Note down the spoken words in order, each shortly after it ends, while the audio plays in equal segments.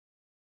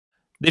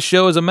This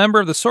show is a member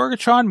of the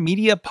Sorgatron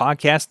Media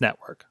Podcast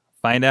Network.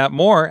 Find out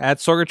more at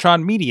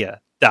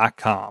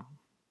sorgatronmedia.com.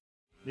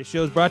 This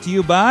show is brought to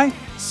you by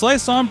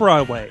Slice on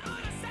Broadway,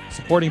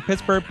 supporting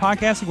Pittsburgh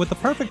podcasting with the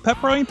perfect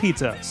pepperoni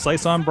pizza,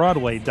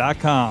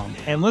 sliceonbroadway.com.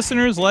 And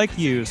listeners like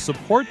you,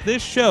 support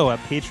this show at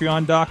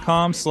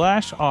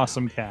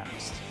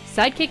patreon.com/awesomecast.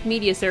 Sidekick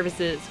Media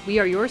Services. We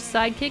are your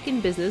sidekick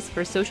in business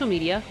for social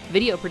media,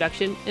 video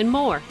production, and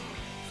more.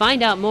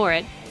 Find out more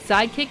at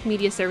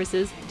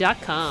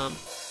sidekickmediaservices.com.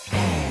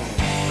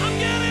 I'm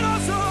getting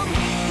awesome,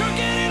 you're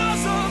getting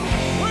awesome,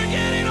 we're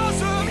getting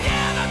awesome,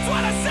 yeah, that's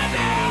what I said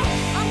now.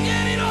 I'm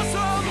getting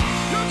awesome,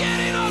 you're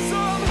getting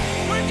awesome,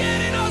 we're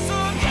getting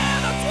awesome,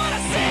 yeah, that's what I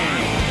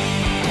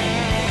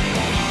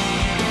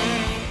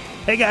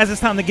said. Hey guys,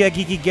 it's time to get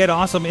geeky, get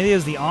awesome. It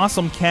is the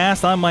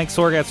AwesomeCast. I'm Mike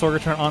Sorg at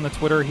Sorgatron on the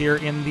Twitter here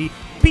in the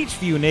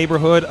Beachview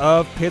neighborhood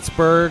of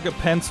Pittsburgh,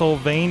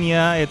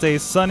 Pennsylvania. It's a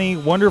sunny,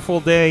 wonderful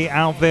day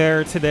out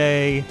there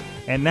today.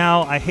 And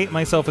now I hate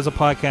myself as a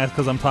podcast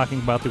because I'm talking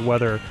about the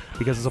weather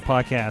because it's a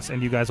podcast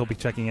and you guys will be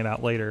checking it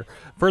out later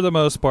for the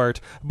most part.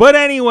 But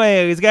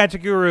anyways,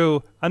 Gadget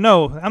Guru.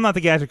 No, I'm not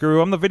the Gadget Guru.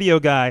 I'm the video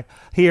guy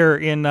here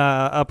in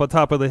up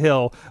atop of the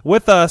hill.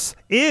 With us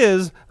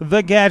is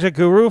the Gadget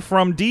Guru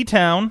from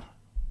D-Town.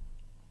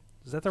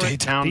 Is that the right?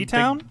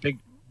 D-Town? Big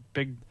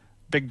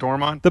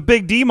Dormont. The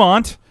Big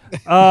D-Mont.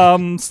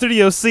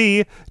 Studio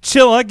C,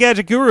 Chilla,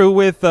 Gadget Guru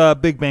with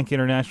Big Bank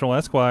International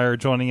Esquire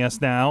joining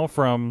us now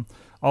from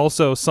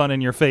also sun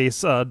in your face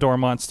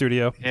Dormont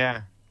Studio.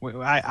 Yeah,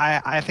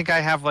 I think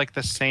I have like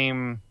the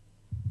same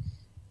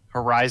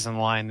horizon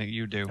line that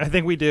you do. I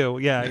think we do.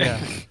 Yeah. And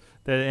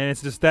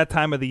it's just that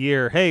time of the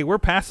year. Hey, we're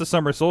past the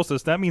summer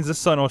solstice. That means the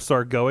sun will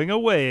start going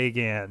away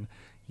again.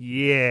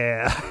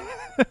 Yeah.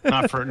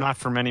 not for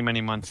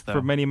many months though.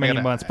 For many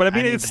months, but I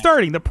mean it's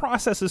starting. The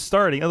process is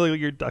starting. Oh,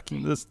 you're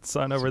ducking the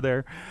sun over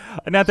there.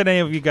 Not that any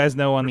of you guys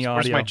know on the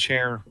audio. Where's my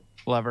chair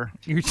lever?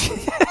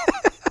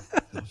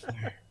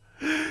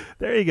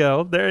 There you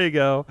go.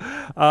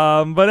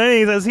 But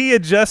anyways, as he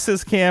adjusts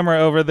his camera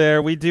over there,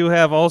 we do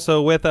have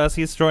also with us.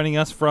 He's joining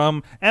us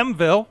from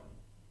Mville.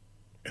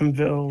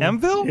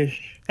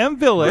 Mville-ish.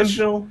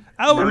 Monroeville.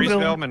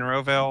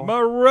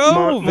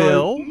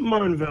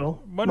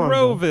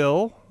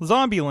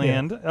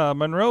 Zombieland. Yeah.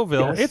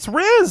 Monroeville. Yes. It's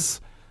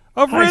Rizz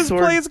of Hi, Rizz Sorg.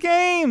 Plays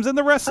Games and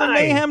the Wrestling Hi.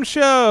 Mayhem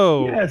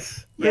Show.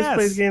 Yes. Rizz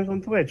Plays Games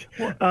on Twitch.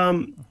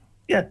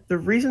 Yeah, the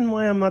reason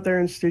why I'm not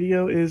there in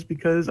studio is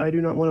because I do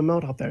not want to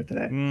melt out there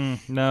today.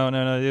 No.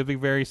 It'll be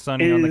very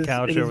sunny on the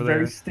couch over there.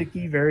 Very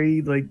sticky,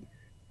 very, like,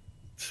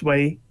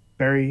 sway.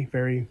 Very,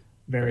 very,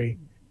 very.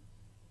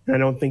 I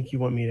don't think you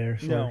want me there.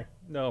 So.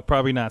 No,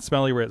 probably not.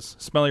 Smelly Rizz.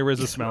 Smelly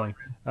Rizz is smelly.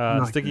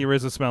 Sticky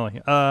Rizz is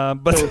smelly.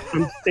 But so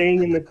I'm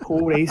staying in the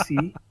cold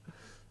AC.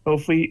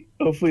 Hopefully,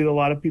 a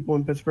lot of people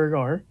in Pittsburgh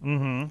are.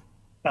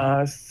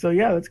 Mm-hmm. So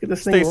yeah, let's get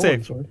this thing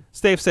rolling.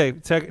 Stay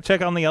safe.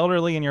 Check on the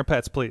elderly and your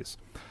pets, please.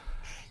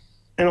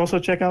 And also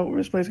check out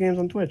Rizz Plays Games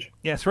on Twitch.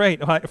 Yes,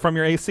 right. From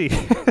your AC.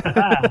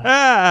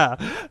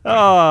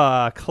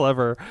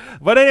 Clever.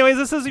 But anyways,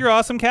 this is your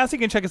AwesomeCast. You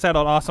can check us out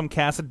on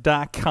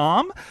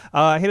awesomecast.com.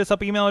 Hit us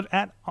up, email it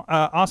at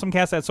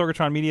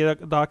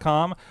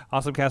awesomecast@sorgatronmedia.com.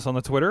 AwesomeCast on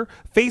the Twitter,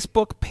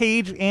 Facebook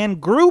page, and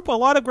group. A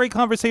lot of great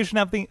conversation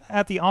at the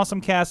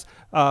AwesomeCast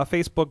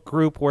Facebook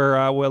group where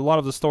a lot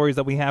of the stories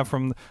that we have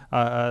from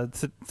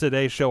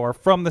today's show are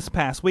from this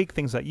past week,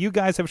 things that you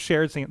guys have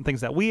shared,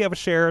 things that we have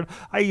shared.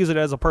 I use it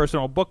as a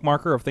personal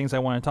bookmarker of things I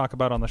want to talk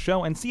about on the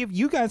show and see if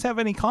you guys have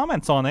any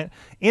comments on it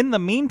in the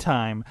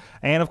meantime.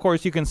 And of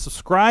course, you can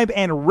subscribe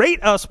and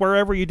rate us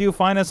wherever you do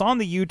find us on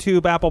the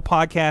YouTube, Apple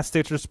Podcasts,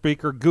 Stitcher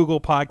Speaker, Google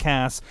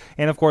Podcasts.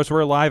 And of course,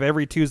 we're live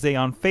every Tuesday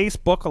on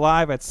Facebook,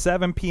 live at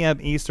 7 p.m.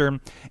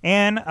 Eastern.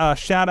 And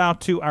shout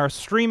out to our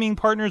streaming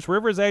partners,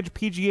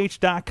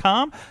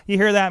 riversedgepgh.com. You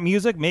hear that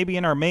music maybe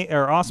in our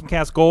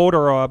AwesomeCast Gold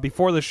or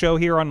before the show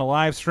here on the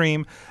live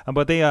stream.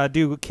 But they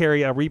do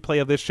carry a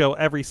replay of this show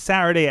every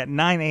Saturday at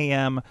 9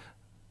 a.m.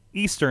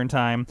 Eastern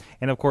time.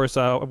 And of course,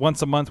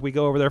 once a month we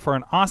go over there for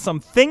an awesome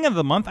thing of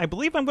the month. I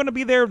believe I'm going to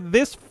be there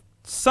this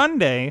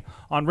Sunday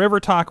on River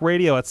Talk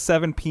Radio at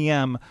 7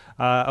 p.m.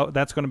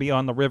 That's going to be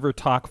on the River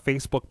Talk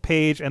Facebook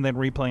page and then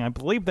replaying. I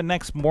believe the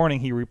next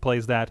morning he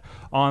replays that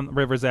on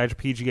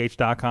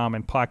riversedgepgh.com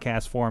and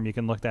podcast form. You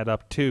can look that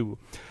up too.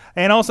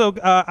 And also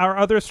our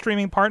other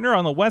streaming partner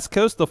on the West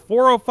Coast, the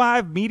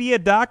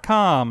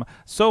 405media.com.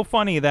 So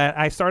funny that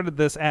I started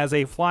this as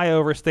a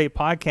flyover state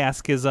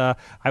podcast because I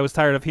was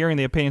tired of hearing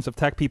the opinions of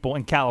tech people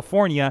in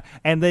California,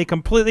 and they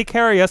completely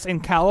carry us in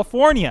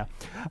California.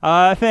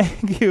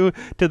 Thank you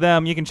to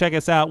them. You can check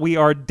us out. We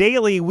are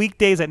daily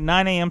weekdays at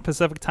 9 a.m.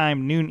 Pacific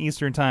time, noon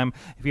Eastern time,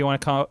 if you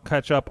want to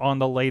catch up on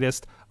the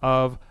latest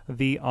of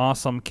the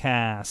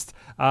AwesomeCast.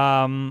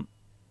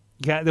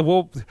 Yeah,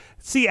 well,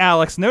 see,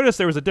 Alex, notice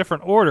there was a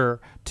different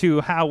order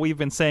to how we've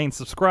been saying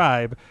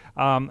subscribe.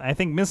 I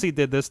think Missy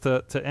did this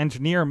to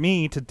engineer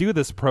me to do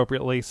this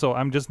appropriately, so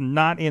I'm just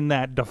not in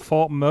that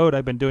default mode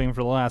I've been doing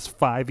for the last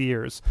 5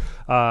 years.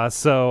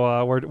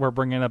 So we're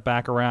bringing it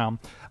back around.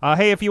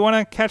 Hey, if you want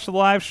to catch the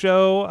live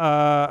show,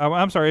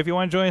 I'm sorry, if you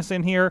want to join us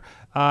in here,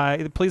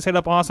 please hit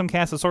up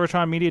AwesomeCast at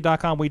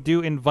SorgatronMedia.com. We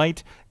do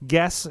invite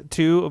guests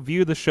to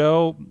view the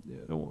show.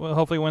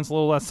 Hopefully when it's a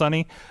little less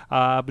sunny.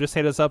 But just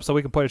hit us up so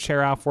we can put a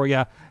chair out for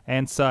you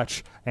and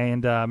such.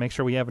 And make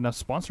sure we have enough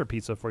sponsor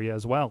pizza for you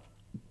as well.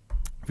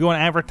 If you want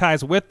to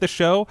advertise with the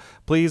show,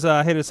 please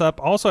hit us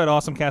up also at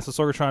AwesomeCast at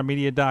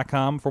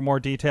SorgatronMedia.com for more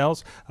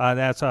details.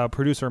 That's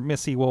producer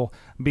Missy will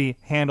be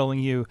handling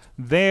you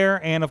there.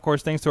 And, of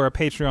course, thanks to our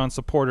Patreon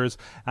supporters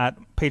at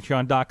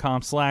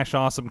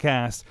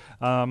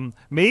patreon.com/AwesomeCast.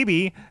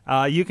 Maybe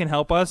you can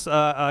help us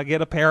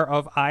get a pair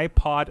of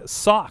iPod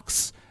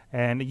socks.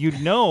 And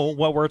you'd know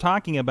what we're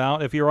talking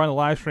about if you're on the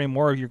live stream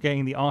or if you're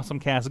getting the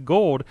AwesomeCast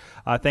Gold,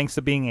 thanks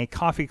to being a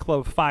Coffee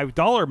Club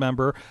 $5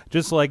 member,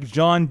 just like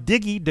John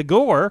Diggy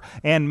DeGore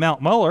and Mount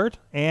Mullard.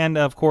 And,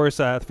 of course,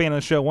 fan of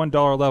the show,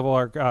 $1 level,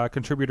 our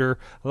contributor,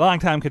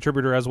 longtime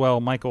contributor as well,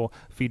 Mike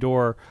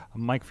Fedor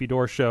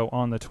Show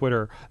on the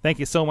Twitter. Thank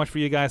you so much for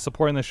you guys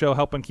supporting the show,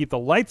 helping keep the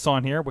lights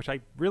on here, which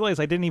I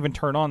realized I didn't even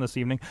turn on this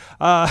evening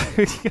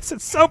because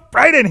it's so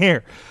bright in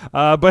here.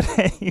 But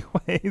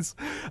anyways,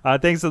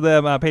 thanks to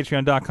them,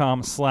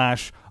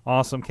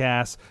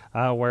 patreon.com/AwesomeCast,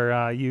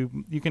 where you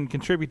can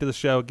contribute to the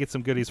show, get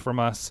some goodies from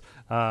us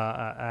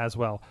as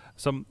well.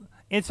 Some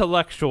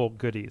intellectual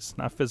goodies,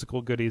 not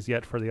physical goodies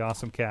yet for the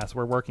AwesomeCast.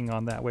 We're working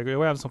on that. We're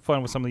having some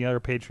fun with some of the other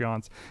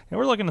Patreons, and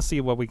we're looking to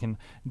see what we can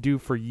do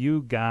for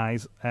you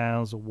guys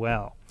as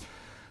well.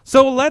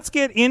 So let's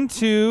get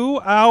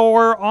into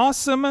our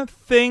awesome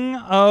thing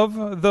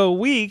of the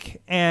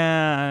week,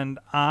 and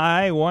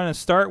I want to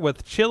start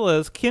with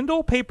Chilla's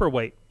Kindle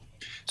Paperwhite.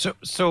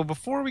 So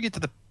before we get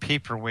to the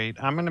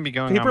paperweight, I'm going to be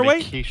going on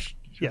Paperweight? vacation.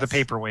 Yes. The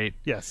paperweight.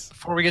 Yes.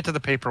 Before we get to the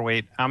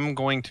paperweight, I'm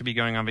going to be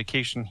going on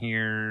vacation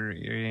here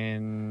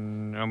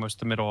in almost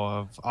the middle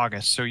of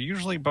August. So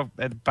usually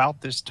at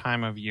about this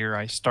time of year,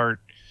 I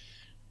start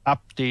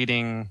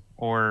updating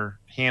or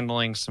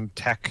handling some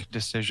tech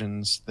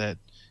decisions that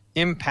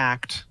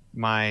impact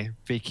my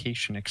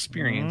vacation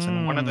experience.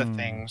 And one of the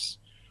things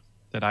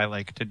that I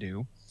like to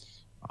do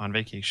on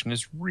vacation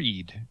is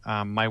read.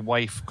 My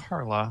wife,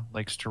 Carla,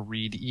 likes to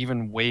read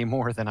even way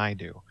more than I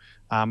do.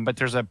 But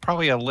there's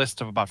probably a list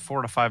of about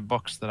 4 to 5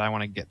 books that I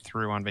want to get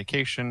through on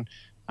vacation,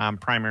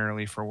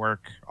 primarily for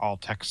work, all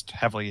text,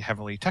 heavily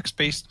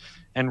text-based.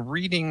 And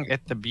reading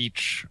at the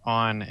beach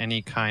on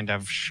any kind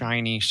of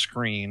shiny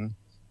screen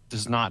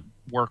does not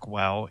work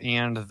well.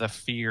 And the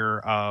fear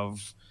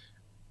of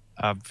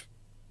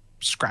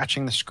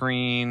scratching the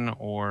screen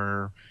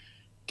or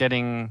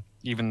getting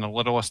even the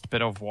littlest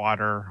bit of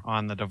water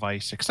on the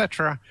device,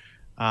 etc.,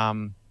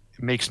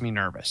 makes me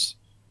nervous.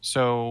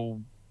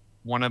 So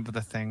one of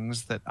the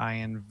things that I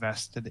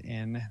invested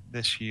in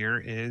this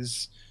year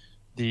is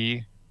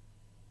the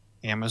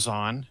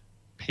Amazon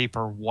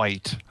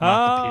Paperwhite,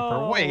 not the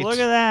Paperweight. Look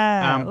at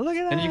that! Look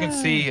at that! And you can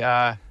see,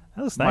 that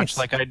looks nice. Much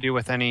like I do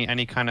with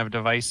any kind of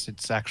device,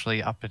 it's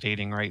actually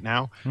updating right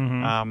now.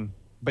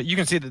 But you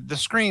can see the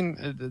screen.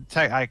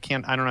 I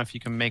don't know if you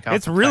can make out.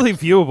 It's really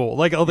viewable.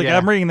 Like yeah.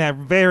 I'm reading that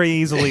very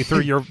easily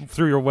through your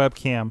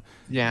webcam.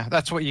 Yeah,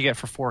 that's what you get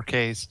for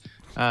 4Ks.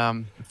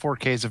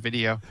 4Ks of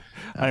video.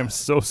 I am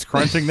so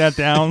scrunching that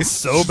down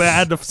so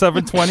bad to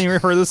 720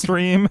 for the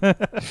stream.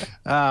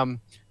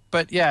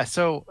 But yeah,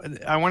 so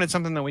I wanted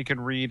something that we could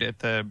read at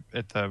the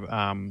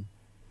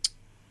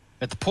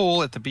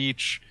pool, at the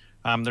beach.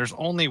 There's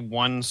only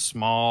one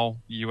small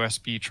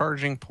USB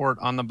charging port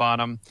on the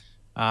bottom.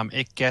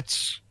 It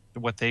gets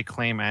what they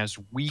claim as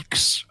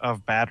weeks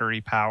of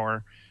battery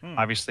power,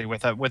 obviously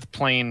with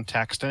plain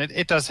text, and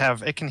it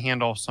can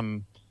handle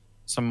some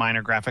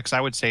minor graphics.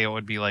 I would say it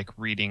would be like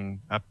reading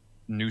a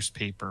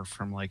newspaper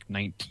from like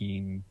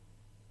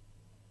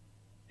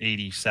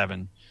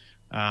 1987,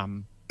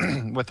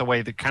 with the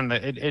way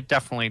that it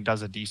definitely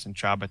does a decent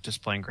job at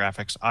displaying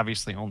graphics,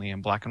 obviously only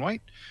in black and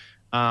white.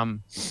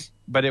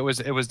 But it was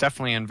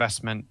definitely an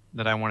investment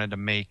that I wanted to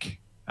make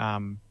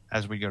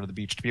as we go to the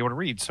beach to be able to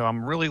read. So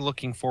I'm really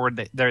looking forward.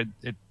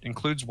 It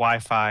includes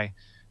Wi-Fi.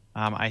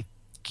 I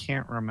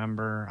can't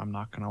remember. I'm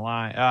not going to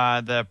lie.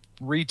 The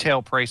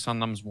retail price on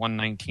them is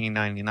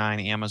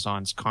 $119.99.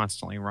 Amazon's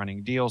constantly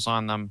running deals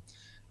on them.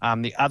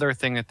 The other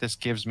thing that this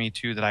gives me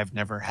too that I've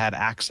never had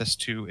access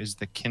to is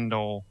the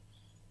Kindle,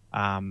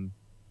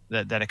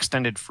 that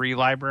extended free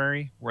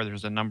library where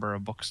there's a number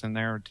of books in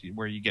there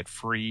where you get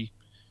free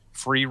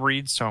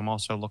reads. So I'm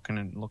also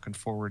looking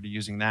forward to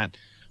using that.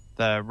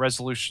 The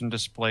resolution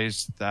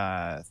displays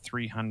the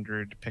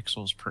 300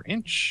 pixels per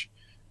inch.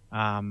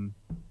 And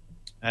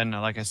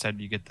like I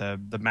said, you get the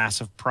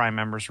massive Prime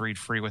members read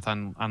free with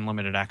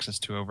unlimited access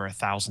to over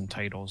 1,000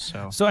 titles.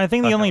 So I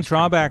think the only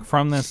drawback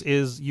from this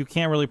is you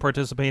can't really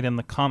participate in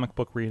the comic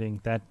book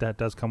reading that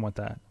does come with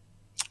that.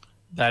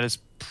 That is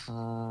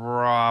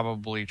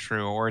probably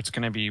true, or it's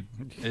going to be,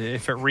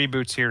 if it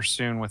reboots here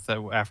soon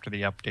after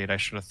the update. I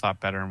should have thought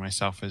better of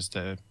myself as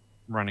to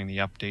running the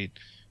update.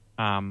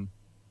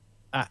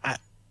 I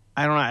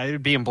don't know.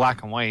 It'd be in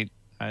black and white.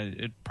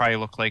 It'd probably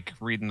look like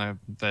reading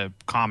the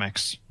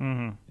comics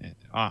on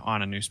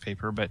a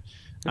newspaper. But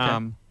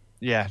okay.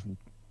 Yeah.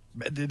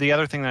 The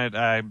other thing that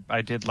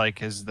I did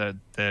like is that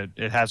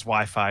it has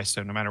Wi-Fi,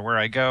 so no matter where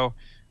I go,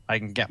 I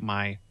can get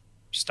my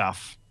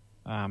stuff,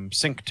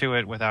 sync to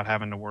it without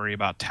having to worry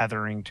about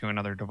tethering to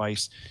another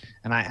device.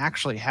 And I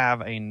actually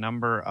have a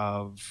number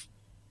of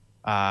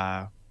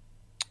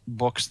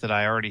books that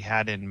I already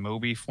had in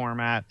Mobi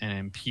format and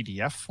in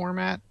PDF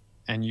format,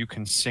 and you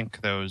can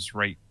sync those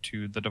right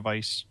to the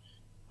device.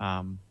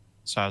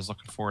 So I was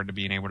looking forward to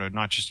being able to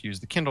not just use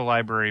the Kindle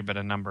library, but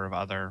a number of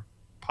other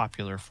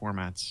popular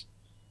formats.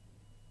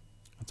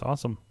 That's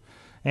awesome.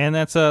 And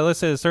that's let's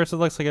say it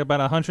looks like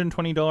about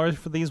 $120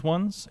 for these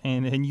ones,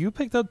 and you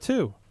picked up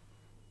 2.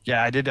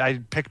 Yeah, I did. I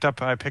picked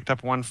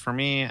up one for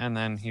me, and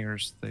then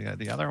here's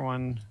the other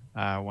one,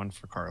 one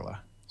for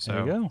Carla. So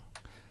there you go.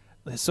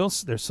 They're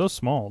so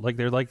small. Like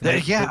they're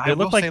yeah. They I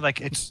look will say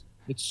like it's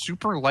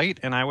super light,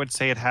 and I would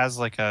say it has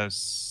like a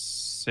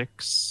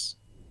 6,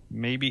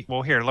 maybe.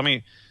 Well, here, let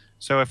me.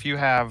 So if you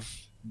have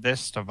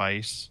this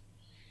device,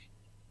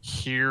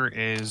 here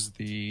is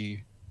the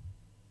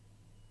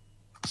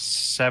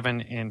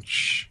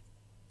 7-inch,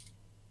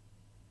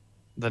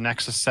 the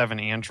Nexus 7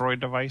 Android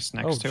device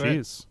next to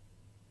it.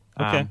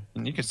 Okay.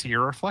 And you can see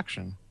your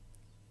reflection.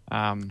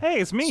 Hey,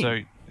 it's me. So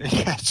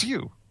yeah, it's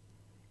you.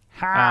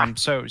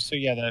 So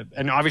yeah,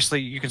 and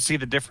obviously you can see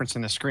the difference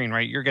in the screen,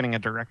 right? You're getting a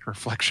direct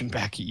reflection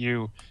back at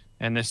you,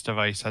 and this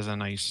device has a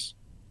nice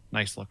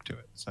look to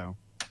it. So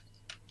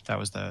that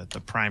was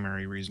the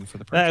primary reason for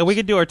the purchase. We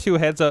could do our two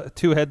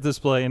head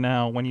display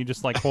now when you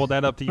just like hold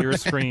that up to your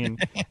screen,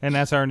 and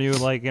that's our new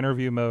like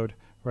interview mode,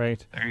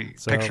 right? There you,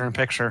 so, picture in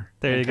picture.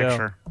 There you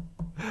go.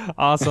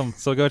 Awesome.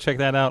 So go check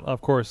that out,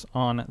 of course,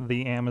 on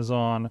the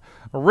Amazon.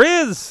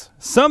 Rizz,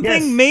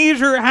 something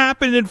major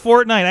happened in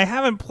Fortnite. I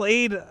haven't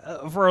played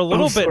for a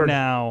little bit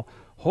now.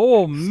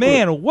 Oh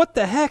man, what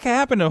the heck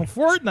happened to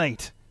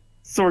Fortnite?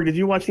 Sorg, did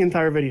you watch the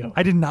entire video?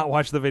 I did not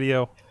watch the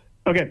video.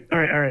 Okay, all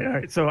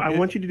right. So I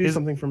want you to do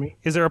something for me.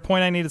 Is there a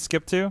point I need to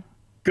skip to?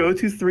 Go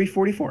to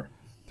 344.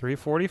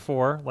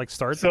 344, like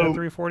start at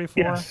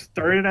 344? Yeah,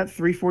 start it at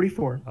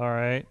 344. All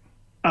right.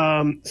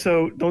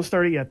 So don't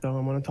start it yet, though.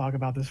 I'm going to talk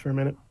about this for a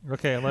minute.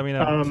 Okay, let me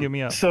know. Cue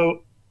me up.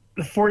 So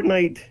the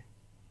Fortnite,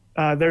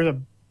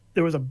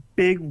 there was a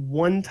big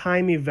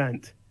one-time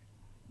event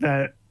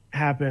that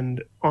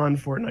happened on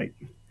Fortnite,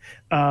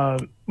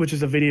 which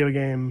is a video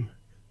game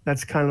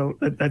that's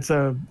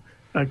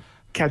a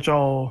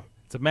catch-all.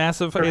 It's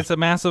a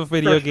massive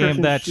video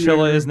game that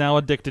Chilla is now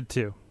addicted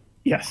to.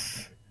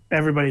 Yes,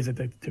 everybody's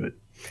addicted to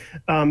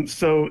it.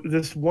 So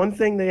this one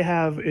thing they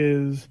have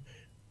is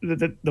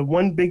the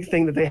one big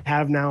thing that they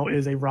have now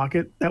is a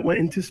rocket that went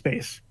into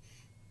space,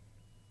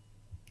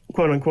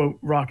 quote unquote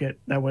rocket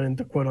that went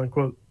into quote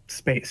unquote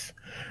space,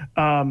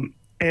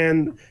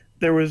 and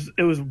it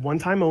was one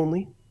time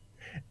only,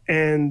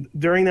 and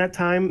during that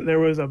time there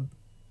was a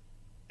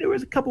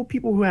couple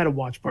people who had a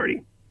watch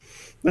party.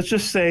 Let's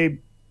just say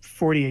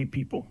 48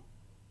 people.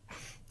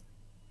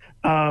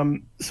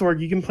 Sorg,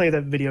 you can play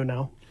that video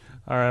now.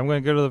 All right, I'm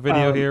going to go to the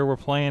video here. We're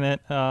playing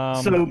it.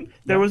 So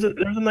there was a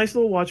nice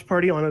little watch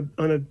party on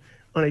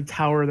a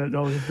tower that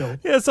was built.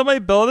 Yeah, somebody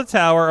built a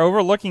tower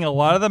overlooking a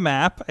lot of the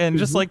map, and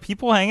just like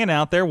people hanging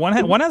out there.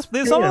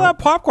 There's some of that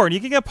popcorn. You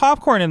can get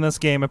popcorn in this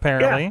game,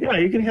 apparently. Yeah,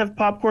 you can have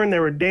popcorn.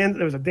 There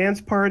was a dance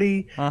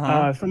party.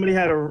 Somebody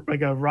had a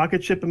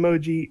rocket ship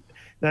emoji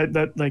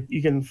that like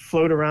you can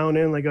float around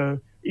in like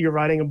you're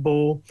riding a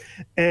bull.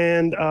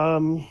 And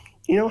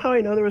you know how I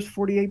know there was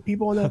 48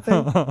 people on that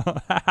thing?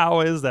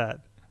 How is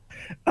that?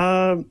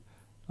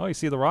 You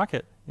see the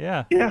rocket.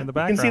 Yeah, in the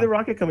background. You can see the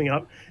rocket coming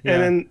up. Yeah.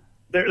 And then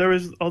there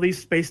was all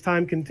these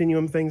space-time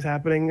continuum things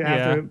happening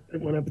after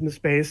it went up into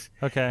space.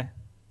 Okay.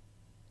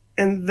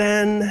 And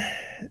then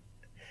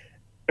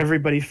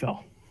everybody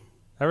fell.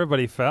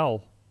 Everybody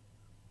fell?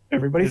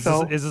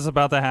 Fell. Is this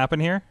about to happen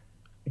here?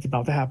 It's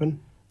about to happen.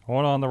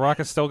 Hold on. The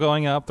rocket's still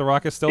going up.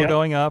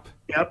 Going up.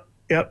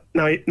 Yep.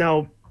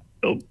 Now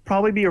it'll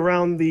probably be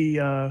around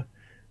the...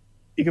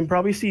 you can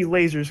probably see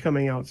lasers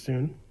coming out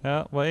soon.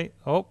 Wait.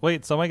 Oh,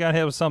 wait. Somebody got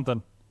hit with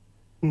something.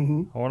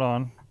 Hold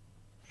on.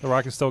 The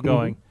rocket's still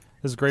going.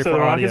 This is great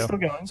for audio. Still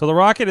going. So the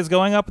rocket is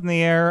going up in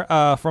the air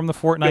from the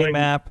Fortnite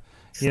map.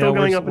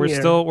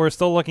 We're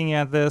still looking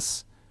at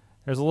this.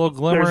 There's a little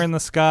glimmer in the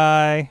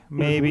sky,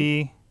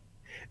 maybe.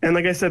 And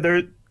like I said,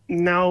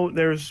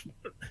 there's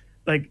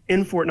like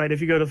in Fortnite.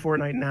 If you go to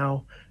Fortnite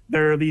now,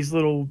 there are these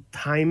little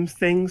time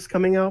things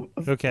coming out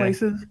of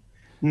places.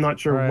 I'm not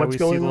sure what's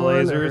going on.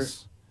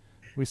 Lasers.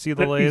 We see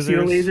the lasers. You see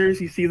the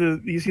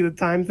lasers. You see the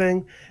time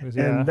thing,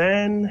 and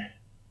then,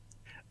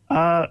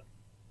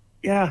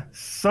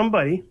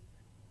 somebody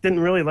didn't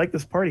really like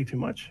this party too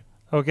much.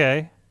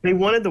 Okay. They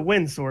wanted to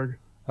win, Sorg.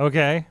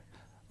 Okay.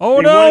 Oh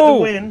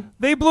no!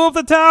 They blew up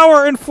the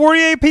tower, and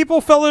 48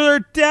 people fell to their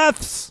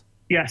deaths.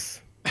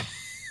 Yes.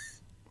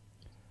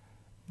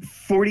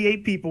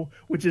 48 people,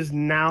 which is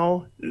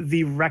now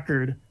the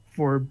record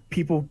for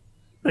people,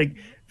 like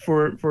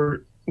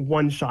for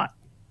one shot.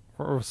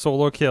 For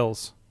solo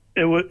kills.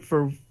 It was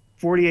for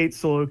 48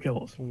 solo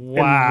kills.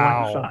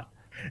 Wow. In one shot.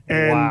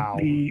 and Wow.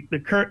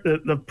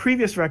 the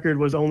previous record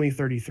was only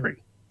 33.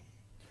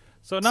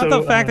 So not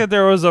the fact that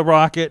there was a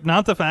rocket,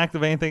 not the fact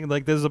of anything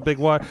like this is a big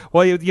watch.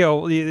 Well, you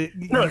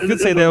could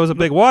say there was a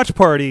big watch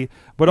party,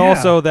 but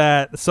also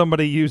that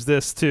somebody used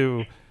this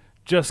to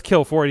just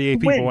kill 48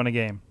 people in a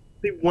game.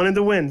 They wanted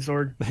to win,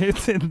 Sorg.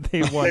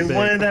 They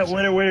wanted that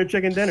winner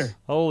chicken dinner.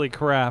 Holy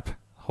crap.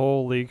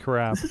 Holy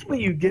crap. This is what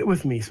you get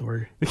with me,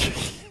 Sorg.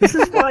 This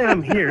is why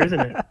I'm here, isn't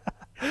it?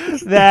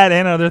 That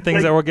and other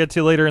things that we'll get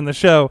to later in the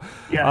show.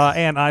 Yes.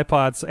 And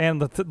iPods.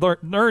 And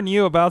learn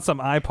you about some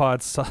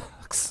iPods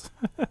sucks.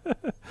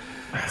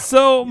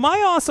 So my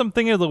awesome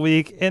thing of the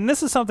week, and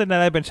this is something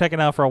that I've been checking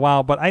out for a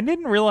while, but I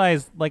didn't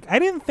realize, I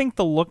didn't think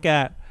to look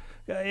at.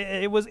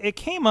 It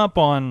came up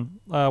on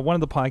one of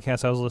the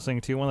podcasts I was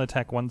listening to, one of the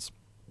tech ones,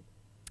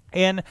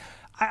 and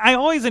I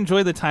always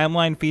enjoy the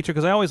timeline feature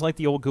because I always like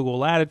the old Google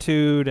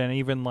Latitude, and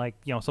even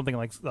something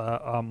like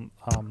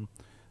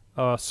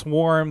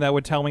Swarm that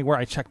would tell me where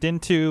I checked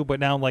into, but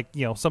now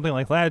something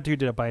like Latitude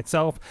did it by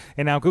itself,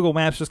 and now Google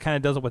Maps just kind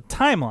of does it with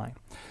timeline.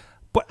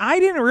 But I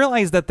didn't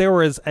realize that there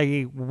was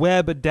a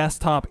web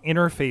desktop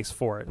interface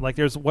for it. Like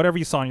there's whatever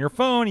you saw on your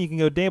phone, you can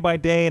go day by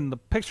day, and the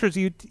pictures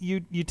you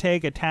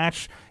take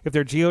attach if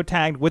they're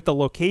geotagged with the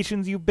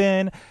locations you've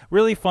been.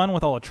 Really fun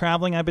with all the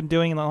traveling I've been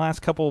doing in the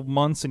last couple of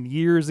months and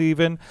years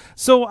even.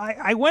 So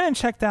I went and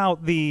checked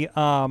out the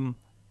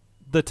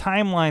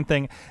timeline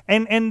thing,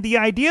 and the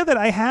idea that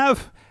I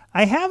have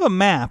a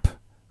map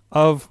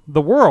of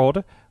the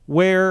world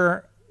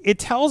where it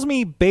tells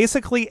me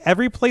basically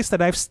every place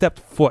that I've stepped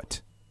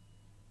foot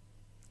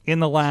in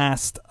the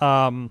last,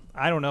 I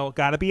don't know,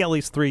 got to be at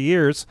least 3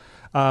 years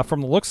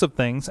from the looks of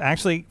things.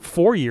 Actually,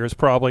 4 years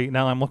probably.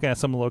 Now I'm looking at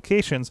some of the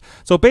locations.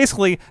 So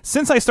basically,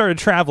 since I started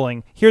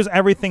traveling, here's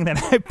everything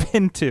that I've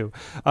been to.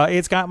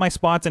 It's got my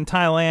spots in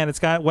Thailand. It's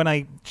got when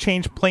I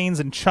changed planes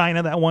in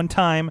China that one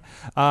time.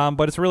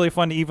 But it's really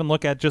fun to even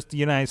look at just the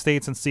United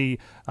States and see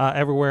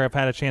everywhere I've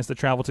had a chance to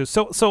travel to.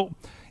 So.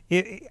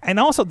 And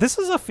also, this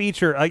is a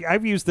feature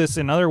I've used this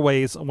in other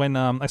ways when,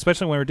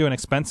 especially when we're doing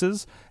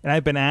expenses, and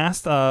I've been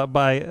asked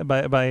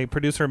by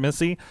producer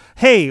Missy,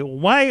 "Hey,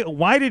 why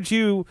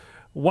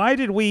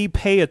did we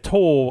pay a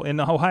toll in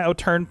the Ohio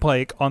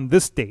Turnpike on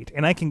this date?"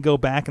 And I can go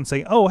back and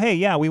say, "Oh, hey,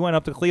 yeah, we went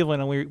up to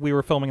Cleveland and we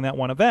were filming that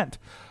one event."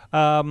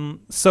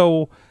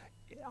 So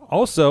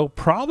also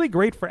probably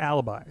great for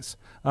alibis,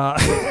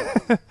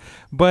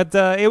 but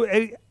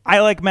I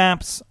like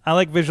maps. I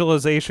like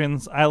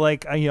visualizations. I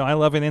like, I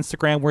love an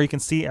Instagram where you can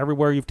see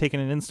everywhere you've taken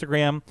an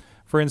Instagram,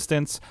 for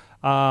instance.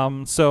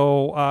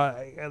 So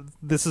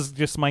this is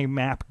just my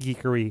map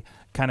geekery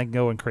kind of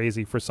going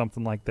crazy for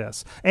something like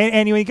this.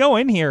 And when you go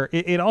in here,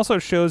 it also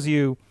shows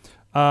you,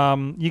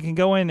 you can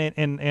go in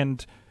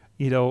and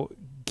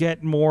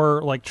get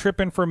more like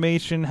trip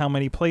information, how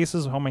many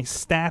places, how many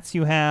stats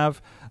you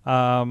have.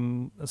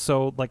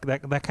 So like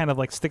that kind of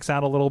like sticks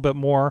out a little bit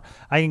more.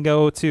 I can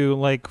go to,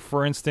 like,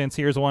 for instance,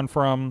 here's one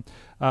from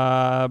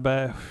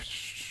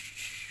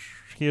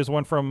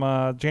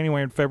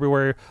January and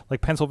February, like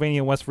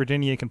Pennsylvania and West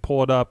Virginia. You can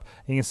pull it up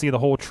and you can see the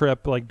whole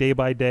trip, like day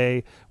by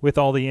day with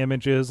all the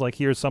images. Like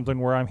here's something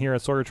where I'm here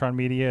at Sorgatron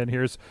Media, and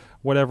here's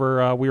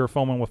whatever we were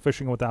filming with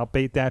Fishing Without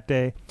Bait that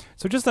day.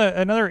 So just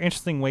another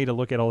interesting way to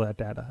look at all that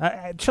data.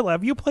 Chilla,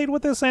 have you played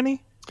with this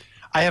any?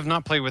 I have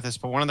not played with this,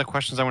 but one of the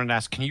questions I wanted to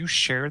ask, can you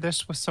share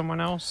this with someone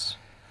else?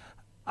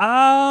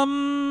 I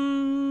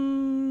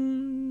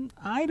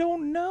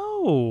don't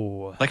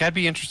know. Like, I'd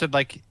be interested,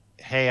 like,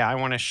 hey, I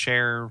want to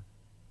share,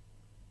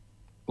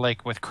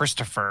 like, with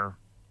Christopher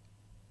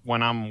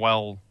when I'm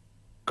well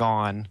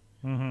gone.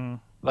 Mm-hmm.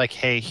 Like,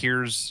 hey,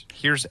 here's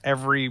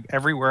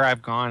everywhere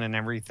I've gone and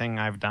everything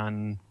I've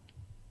done,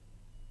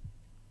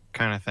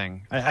 kind of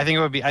thing. I think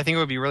it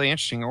would be really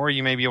interesting. Or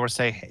you may be able to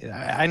say, hey,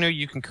 I know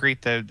you can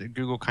create the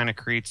Google kind of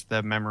creates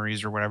the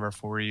memories or whatever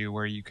for you,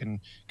 where you can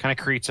kind of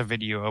creates a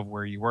video of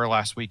where you were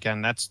last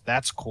weekend.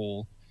 That's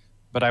cool.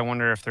 But I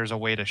wonder if there's a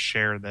way to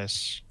share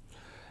this.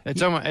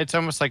 It's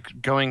almost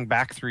like going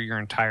back through your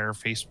entire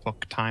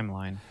Facebook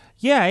timeline.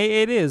 Yeah,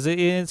 it is.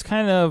 It's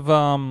kind of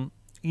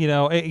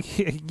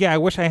yeah. I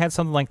wish I had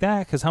something like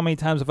that, because how many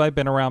times have I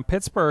been around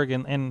Pittsburgh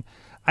and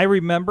I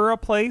remember a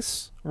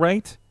place,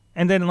 right?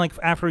 And then, like,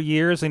 after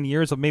years and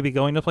years of maybe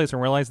going to a place and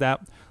realize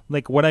that,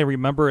 like, what I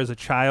remember as a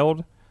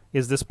child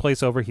is this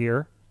place over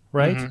here,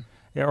 right?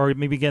 Mm-hmm. Or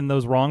maybe getting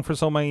those wrong for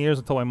so many years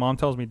until my mom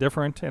tells me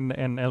different,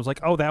 and I was like,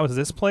 oh, that was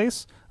this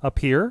place up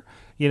here,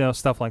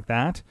 stuff like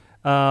that.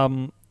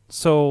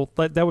 So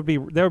that would be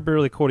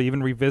really cool to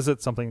even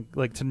revisit something,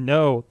 like to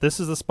know this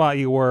is the spot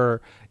you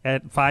were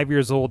at 5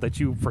 years old that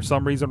you for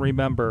some reason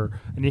remember,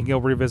 and you can go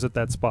revisit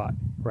that spot,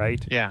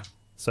 right? Yeah.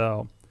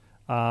 So.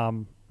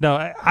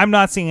 No, I'm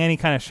not seeing any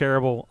kind of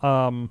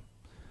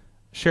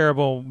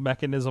shareable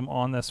mechanism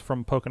on this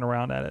from poking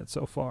around at it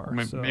so far.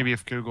 Maybe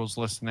if Google's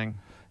listening.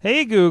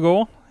 Hey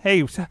Google,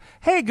 hey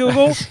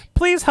Google,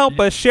 please help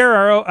us share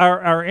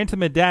our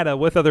intimate data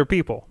with other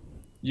people.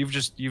 You've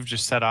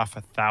just set off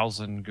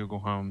 1,000 Google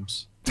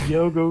Homes.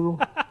 Yo,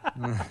 Google.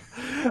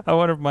 I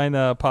wonder if mine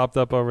popped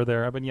up over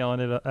there. I've been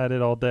yelling at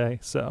it all day.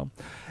 So,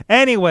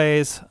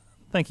 anyways,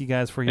 thank you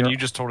guys for your. And you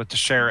just told it to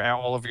share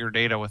all of your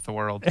data with the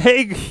world.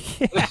 Hey,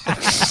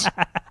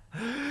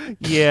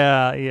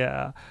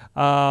 yeah.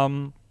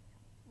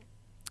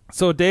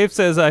 So Dave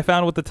says, I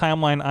found with the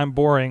timeline I'm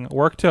boring.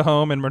 Work to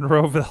home in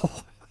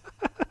Monroeville.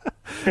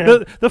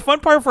 The fun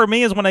part for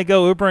me is when I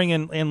go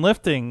Ubering and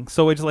lifting.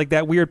 So it's like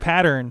that weird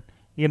pattern,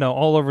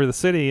 all over the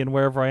city and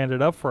wherever I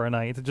ended up for a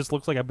night. It just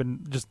looks like I've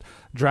been just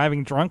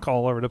driving drunk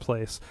all over the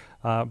place.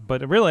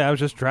 But really, I was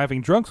just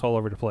driving drunks all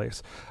over the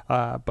place.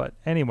 But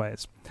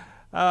anyways,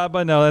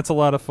 but no, that's a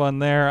lot of fun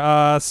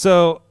there.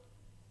 So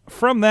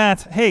from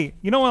that, hey,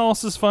 you know what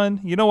else is fun?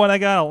 You know what I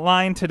got a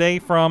line today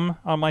from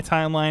on my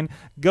timeline?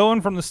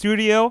 Going from the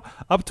studio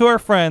up to our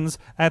friends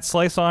at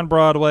Slice on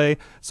Broadway,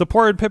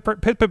 supported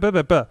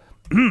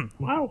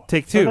Wow.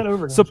 Take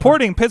two.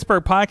 Supporting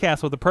Pittsburgh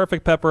podcast with the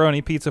perfect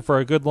pepperoni pizza for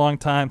a good long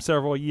time,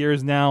 several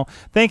years now.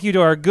 Thank you to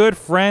our good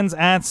friends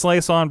at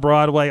Slice on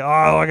Broadway.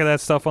 Oh, look at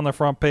that stuff on the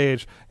front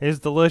page. It's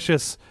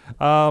delicious.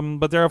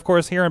 But they're, of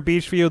course, here in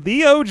Beachview,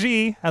 the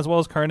OG, as well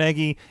as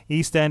Carnegie,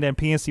 East End, and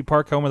PNC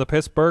Park, home of the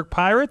Pittsburgh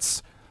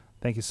Pirates.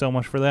 Thank you so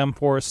much for them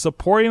for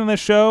supporting the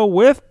show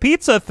with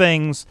pizza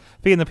things,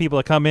 feeding the people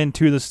that come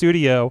into the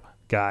studio,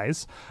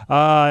 guys,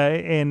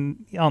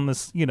 and on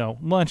this,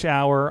 lunch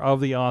hour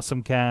of the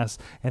AwesomeCast.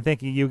 And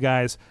thank you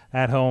guys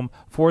at home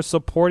for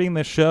supporting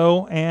the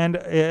show. And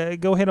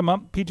go hit them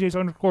up,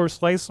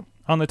 PJs_Slice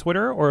on the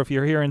Twitter, or if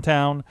you're here in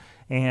town,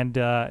 and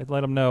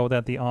let them know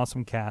that the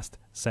AwesomeCast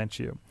sent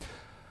you.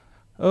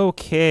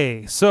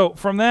 Okay, so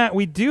from that,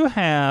 we do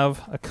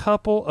have a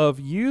couple of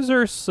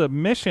user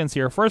submissions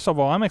here. First of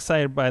all, I'm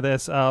excited by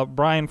this.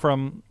 Brian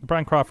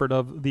Crawford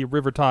of the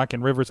River Talk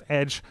and River's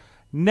Edge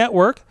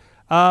Network.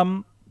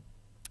 We're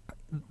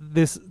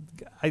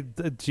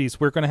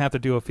going to have to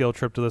do a field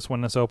trip to this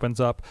when this opens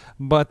up.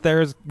 But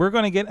we're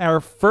going to get our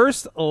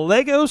first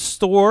Lego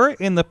store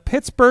in the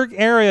Pittsburgh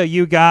area,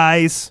 you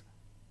guys.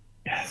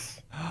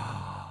 Yes.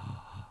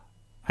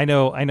 I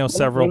know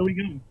several. Where are we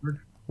going?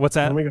 What's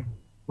that? Where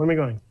are we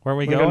going? Where are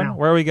we going?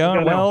 Where are we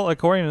going? Well, now.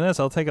 according to this,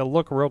 I'll take a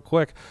look real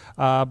quick.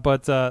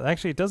 But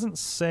actually, it doesn't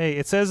say.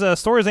 It says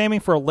store is aiming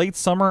for a late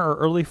summer or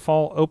early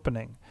fall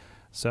opening.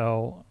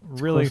 So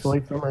really, it's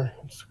close to late summer.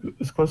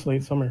 It's close to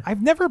late summer.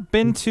 I've never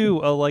been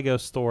to a Lego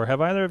store.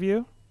 Have either of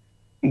you?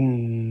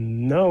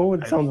 No,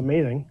 it sounds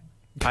amazing.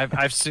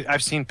 I've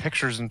seen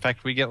pictures. In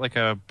fact, we get like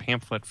a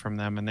pamphlet from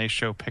them, and they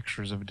show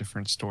pictures of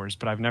different stores.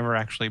 But I've never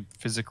actually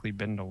physically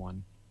been to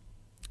one.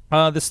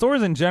 The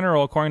stores in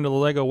general, according to the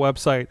Lego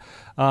website,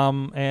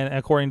 and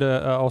according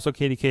to also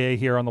KDKA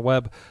here on the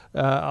web,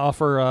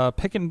 offer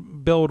pick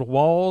and build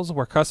walls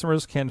where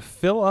customers can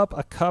fill up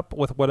a cup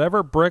with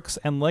whatever bricks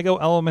and Lego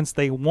elements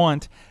they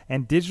want,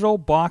 and digital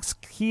box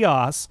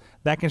kiosks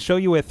that can show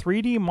you a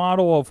 3D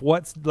model of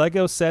what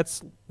Lego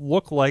sets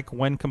look like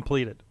when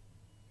completed.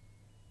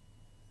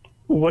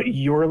 What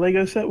your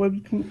Lego set would be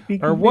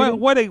completed? Or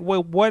what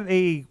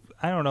a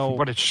I don't know.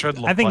 What it should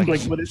look like. I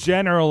think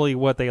generally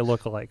what they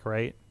look like,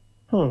 right?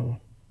 Huh.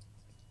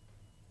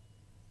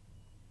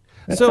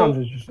 That So- sounds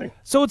interesting.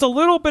 So it's a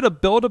little bit of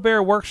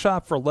Build-A-Bear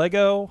workshop for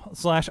Lego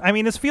 / I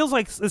mean, this feels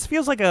like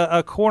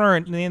a corner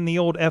in the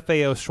old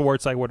FAO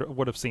Schwartz I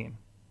would have seen.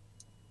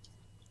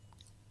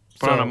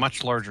 But on a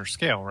much larger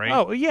scale, right?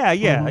 Oh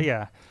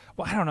yeah.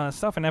 Well, I don't know,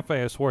 stuff in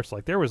FAO Schwartz,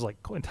 like there was like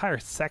entire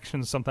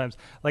sections sometimes,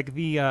 like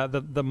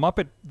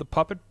the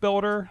puppet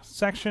builder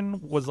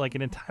section was like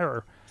an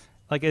entire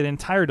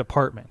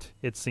department,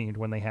 it seemed,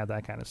 when they had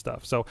that kind of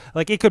stuff. So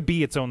like it could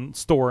be its own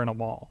store in a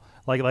mall.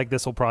 Like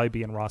this will probably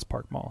be in Ross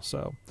Park Mall.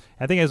 So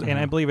I think and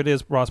I believe it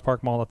is Ross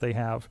Park Mall that they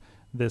have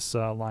this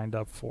lined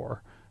up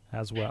for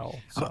as well.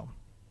 So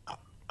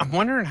I'm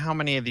wondering how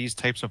many of these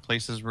types of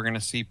places we're going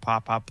to see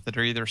pop up that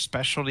are either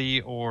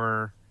specialty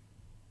or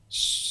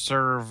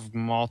serve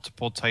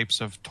multiple types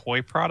of toy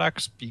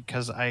products,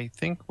 because I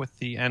think with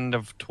the end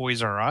of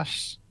Toys R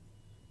Us,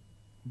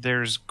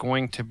 there's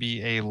going to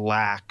be a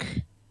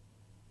lack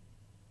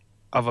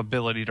of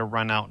ability to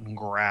run out and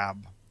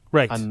grab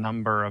a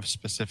number of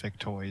specific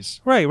toys.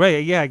 Right,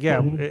 yeah.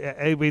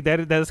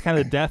 That is kind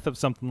of the death of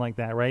something like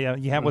that, right?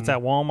 You have what's at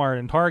Walmart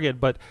and Target,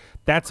 but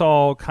that's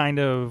all kind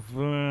of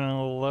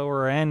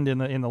lower end in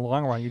the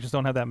long run. You just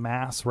don't have that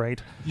mass,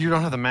 right? You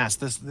don't have the mass.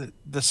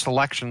 The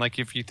selection, like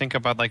if you think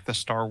about like the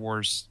Star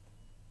Wars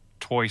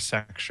toy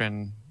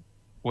section,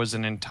 was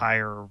an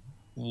entire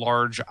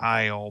large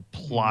aisle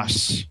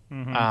plus,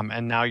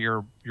 and now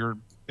you're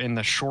in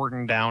the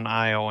shortened down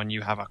aisle, and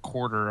you have a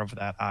quarter of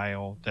that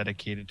aisle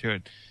dedicated to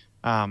it.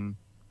 I'm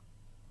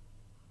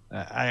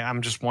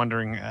just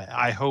wondering.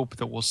 I hope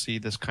that we'll see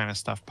this kind of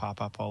stuff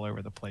pop up all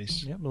over the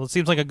place. Yeah, well, it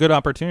seems like a good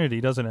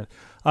opportunity, doesn't it?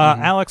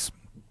 Alex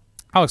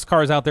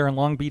Kahrs out there in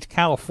Long Beach,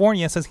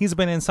 California, says he's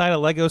been inside a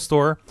Lego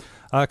store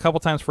a couple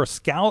times for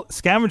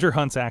scavenger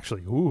hunts,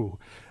 actually. Ooh.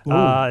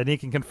 And he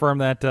can confirm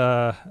that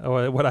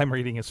what I'm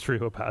reading is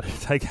true about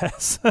it, I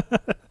guess.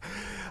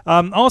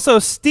 Also,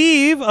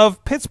 Steve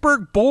of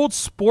Pittsburgh Bold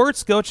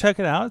Sports. Go check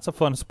it out. It's a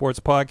fun sports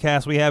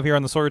podcast we have here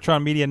on the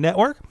Sorgatron Media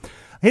Network.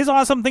 His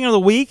awesome thing of the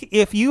week,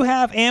 if you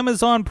have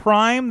Amazon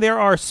Prime, there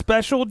are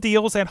special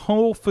deals at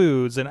Whole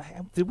Foods. And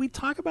did we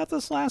talk about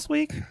this last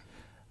week?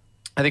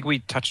 I think we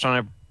touched on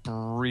it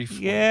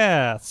briefly.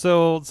 Yeah.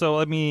 So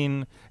I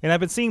mean, and I've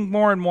been seeing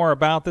more and more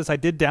about this. I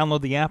did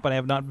download the app, but I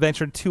have not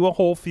ventured to a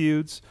Whole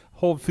Foods.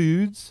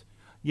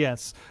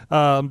 Yes,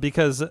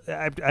 because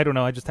I don't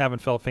know, I just haven't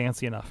felt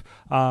fancy enough.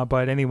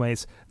 But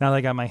anyways, now that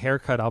I got my hair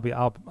cut,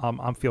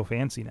 I'll feel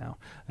fancy now.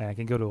 And I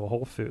can go to a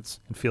Whole Foods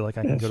and feel like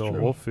I can go to a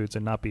Whole Foods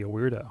and not be a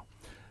weirdo.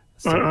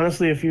 So,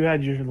 honestly, if you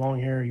had your long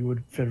hair, you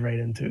would fit right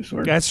into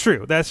Sorg.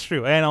 That's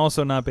true, and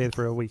also not bathe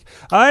for a week.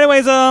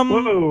 Anyways,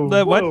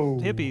 what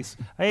hippies?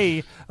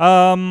 Hey,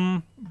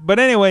 but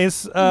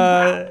anyways,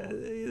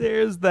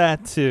 there's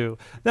that too.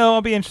 No,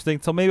 it'll be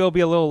interesting. So maybe it'll be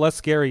a little less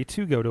scary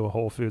to go to a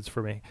Whole Foods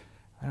for me.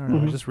 I don't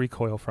know. I just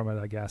recoil from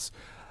it, I guess.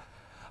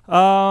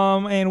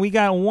 And we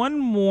got one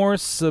more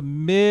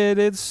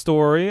submitted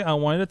story I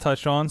wanted to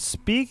touch on.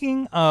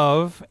 Speaking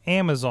of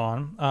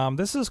Amazon,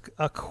 this is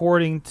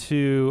according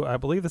to, I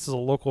believe this is a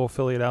local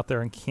affiliate out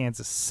there in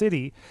Kansas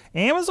City.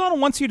 Amazon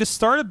wants you to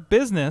start a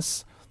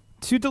business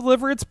to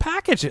deliver its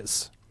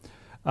packages.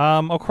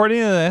 According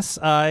to this,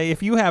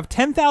 if you have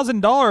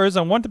 $10,000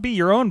 and want to be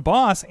your own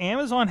boss,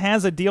 Amazon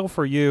has a deal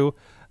for you.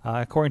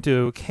 According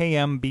to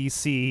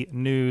KMBC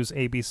News,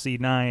 ABC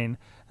 9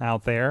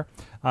 out there.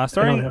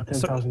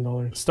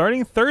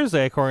 Starting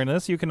Thursday, according to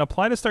this, you can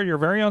apply to start your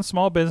very own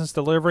small business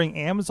delivering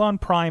Amazon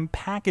Prime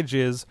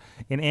packages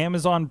in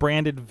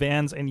Amazon-branded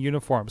vans and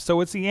uniforms.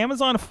 So it's the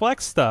Amazon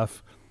Flex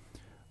stuff,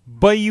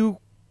 but you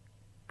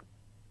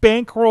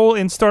bankroll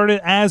and start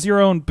it as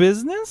your own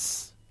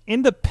business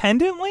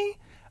independently?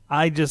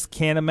 I just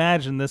can't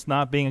imagine this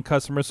not being a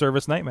customer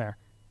service nightmare.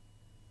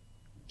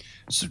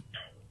 So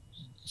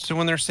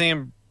when they're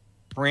saying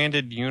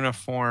branded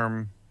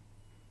uniform,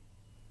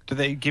 do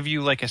they give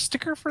you like a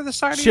sticker for the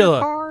side of your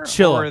car?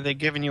 Or are they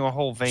giving you a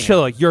whole van?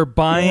 Chilla, you're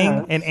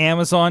buying an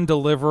Amazon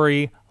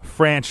delivery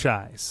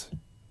franchise.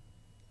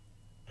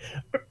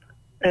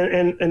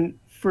 And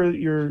for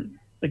your,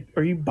 like,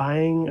 are you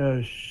buying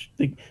are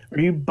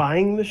you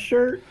buying the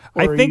shirt?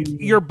 I think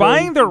you're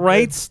buying the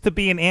rights to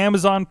be an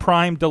Amazon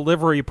Prime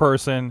delivery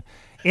person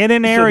in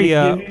an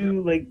area. They give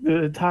you like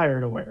the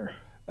attire to wear.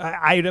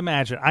 I'd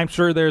imagine. I'm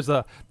sure there's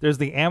the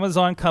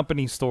Amazon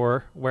company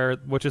store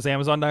which is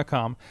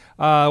Amazon.com,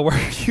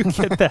 where you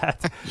get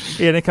that,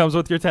 and it comes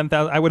with your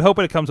 $10,000. I would hope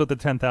it comes with the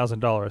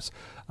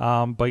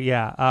 $10,000. But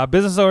yeah,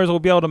 business owners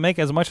will be able to make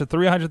as much as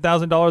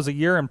 $300,000 a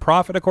year in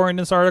profit, according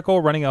to this article,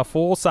 running a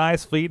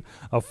full-size fleet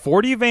of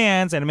 40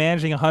 vans and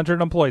managing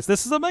 100 employees.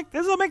 This is a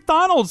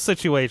McDonald's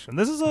situation.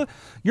 This is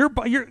you're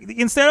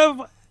instead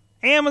of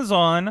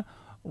Amazon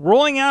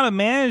rolling out and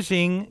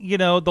managing,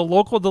 the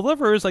local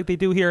deliverers like they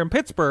do here in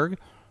Pittsburgh,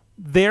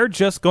 they're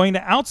just going to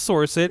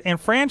outsource it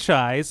and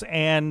franchise,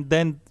 and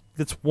then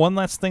it's one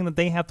less thing that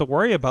they have to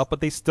worry about,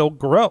 but they still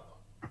grow.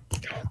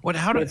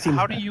 How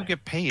do you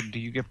get paid? Do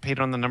you get paid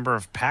on the number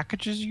of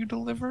packages you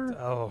deliver?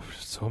 Oh,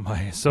 so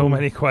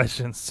many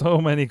questions.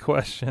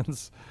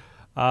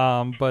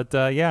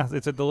 Yeah,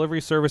 it's a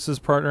delivery service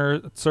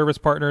partners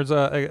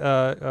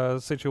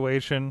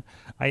situation.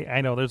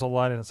 I know there's a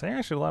lot in it.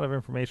 Actually, a lot of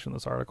information in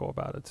this article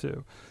about it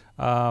too.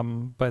 I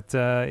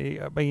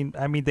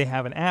mean, they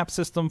have an app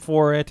system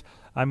for it.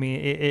 I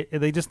mean,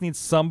 they just need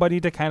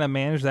somebody to kind of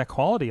manage that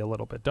quality a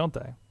little bit, don't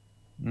they?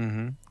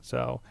 Mm-hmm.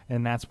 So,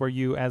 and that's where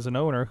you, as an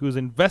owner who's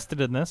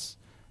invested in this,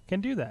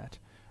 can do that.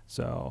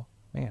 So,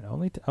 man,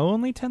 only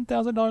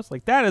 $10,000.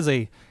 Like, that is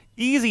a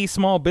easy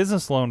small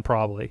business loan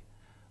probably.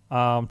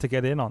 To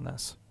get in on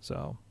this.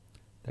 So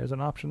there's an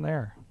option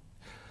there.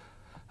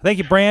 Thank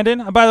you,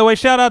 Brandon. By the way,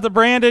 shout out to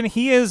Brandon.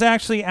 He is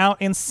actually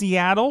out in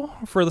Seattle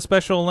for the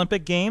Special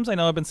Olympic Games. I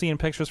know I've been seeing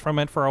pictures from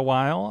it for a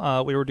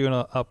while. We were doing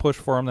a push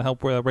for him to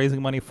help with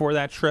raising money for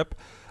that trip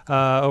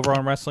over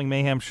on Wrestling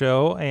Mayhem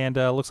Show. And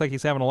looks like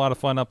he's having a lot of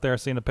fun up there,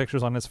 seeing the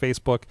pictures on his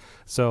Facebook.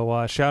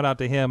 So shout out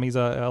to him. He's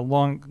a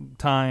long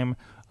time.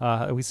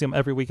 We see him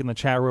every week in the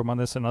chat room on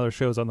this and other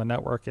shows on the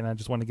network. And I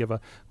just want to give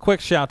a quick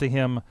shout to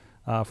him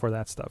for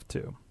that stuff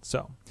too.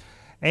 So,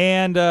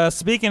 and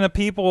speaking of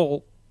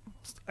people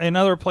in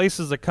other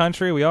places of the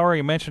country, we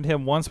already mentioned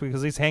him once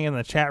because he's hanging in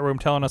the chat room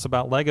telling us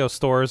about Lego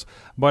stores.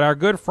 But our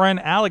good friend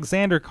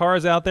Alexander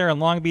Kahrs out there in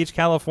Long Beach,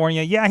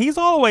 California, yeah, he's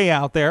all the way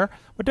out there.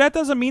 But that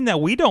doesn't mean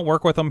that we don't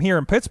work with him here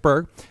in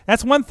Pittsburgh.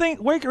 That's one thing,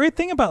 great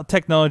thing about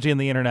technology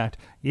and the internet.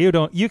 You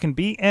can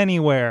be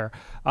anywhere.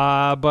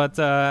 But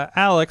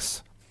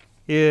Alex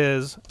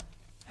is,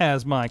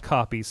 as my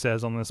copy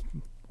says on this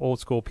old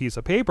school piece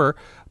of paper,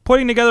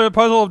 putting together a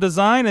puzzle of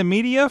design and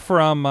media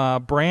from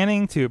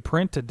branding to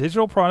print to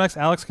digital products.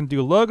 Alex can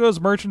do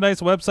logos, merchandise,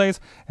 websites,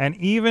 and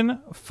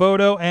even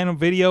photo and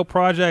video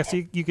projects.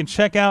 You can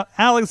check out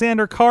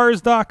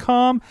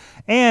alexanderkahrs.com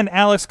and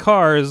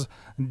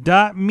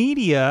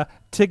alexkahrs.media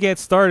to get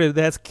started.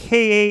 That's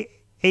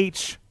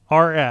KAHRS,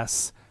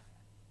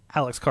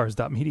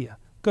 alexkahrs.media.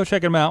 Go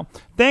check him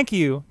out. Thank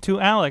you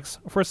to Alex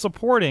for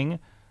supporting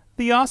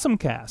the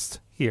AwesomeCast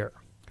here.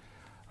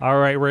 All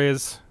right,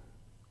 Rizz.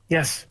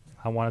 Yes.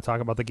 I want to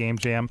talk about the Game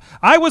Jam.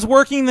 I was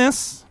working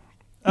this.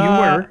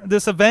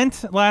 This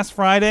event last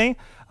Friday.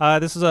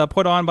 This is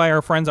put on by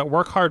our friends at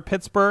Work Hard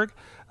Pittsburgh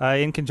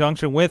in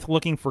conjunction with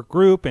Looking for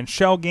Group, and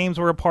Shell Games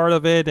were a part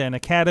of it, and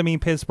Academy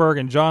Pittsburgh,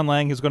 and John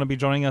Lang, who's going to be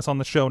joining us on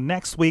the show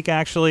next week,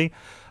 actually.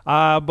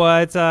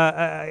 But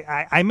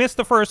I missed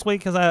the first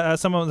week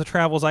because some of the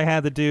travels I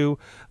had to do,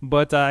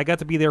 but I got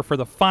to be there for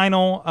the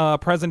final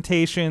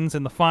presentations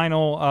and the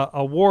final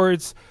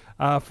awards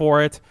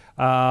for it.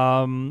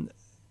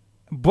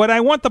 But I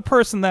want the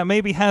person that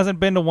maybe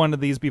hasn't been to one of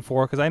these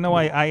before, because I know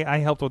I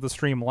helped with the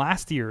stream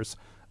last year's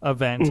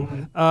event.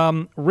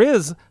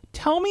 Rizz,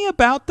 tell me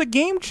about the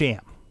Game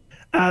Jam.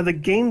 The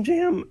Game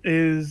Jam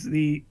is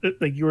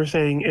like you were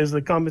saying, is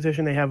the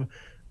competition they have.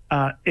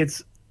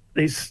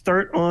 They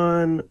start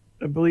on,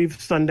 I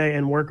believe, Sunday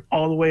and work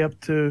all the way up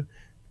to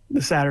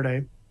the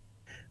Saturday.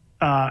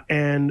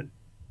 And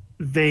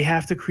they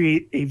have to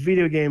create a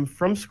video game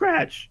from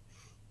scratch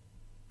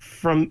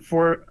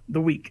for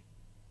the week.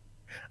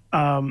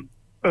 A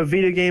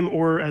video game,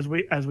 or as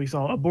we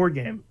saw, a board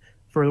game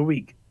for the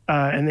week.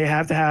 And they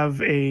have to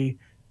have a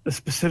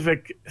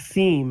specific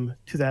theme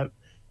to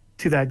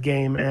that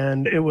game.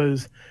 And it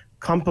was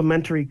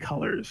complementary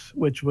colors,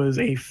 which was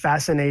a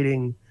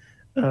fascinating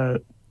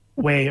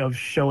way of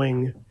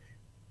showing.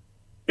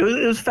 It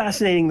was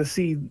fascinating to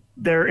see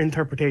their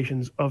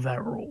interpretations of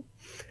that rule.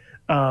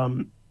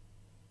 And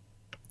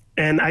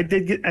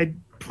I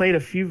played a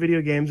few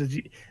video games,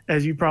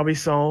 as you probably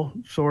saw,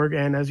 Sorg,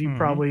 and as you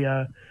probably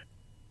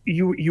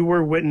you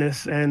were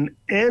witness and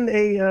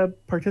a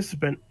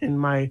participant in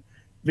my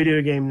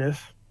video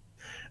game-ness.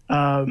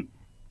 I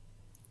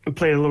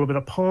played a little bit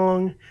of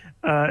Pong,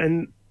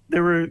 and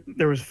there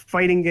was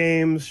fighting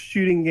games,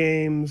 shooting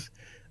games,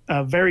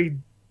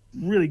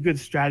 really good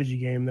strategy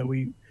game that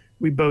we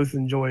both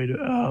enjoyed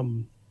a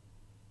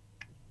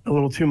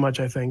little too much,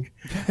 I think.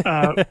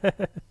 And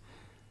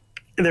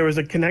there was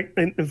a Connect,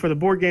 and for the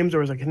board games,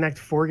 there was a Connect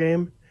 4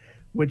 game,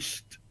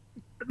 which,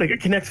 like a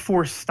Connect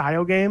 4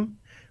 style game,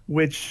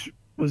 which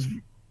was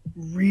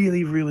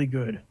really, really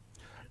good.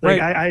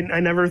 Like, right. I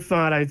never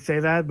thought I'd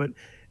say that, but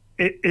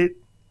it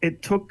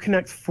took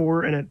Connect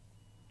 4 and it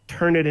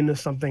turned it into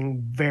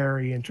something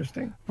very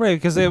interesting. Right,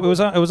 because it was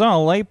on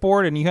a light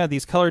board, and you had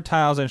these colored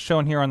tiles, and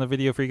shown here on the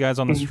video for you guys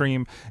on the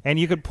stream, and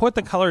you could put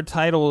the colored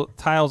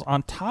tiles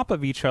on top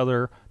of each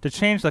other to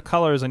change the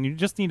colors, and you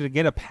just needed to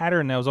get a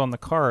pattern that was on the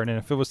card. And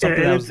if it was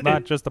something that was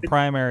not just the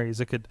primaries,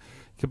 it could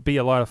be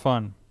a lot of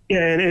fun.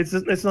 Yeah, and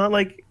it's not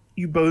like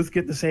you both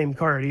get the same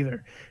card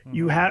either.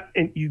 You have,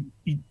 and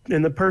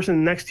and the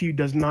person next to you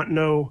does not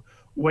know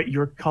what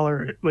your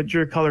color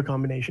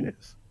combination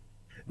is.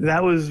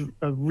 That was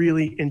a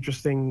really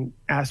interesting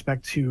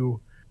aspect to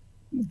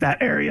that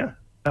area.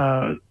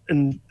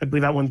 And I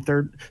believe that won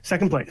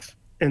second place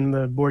in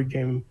the board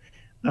game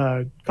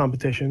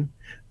competition.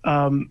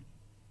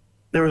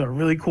 There was a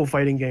really cool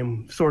fighting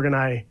game. Sorg and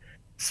I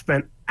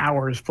spent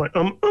hours playing,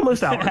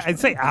 almost hours. I'd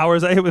say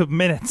hours. It was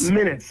minutes.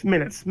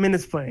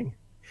 Minutes playing.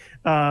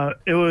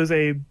 It was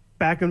a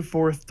back and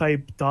forth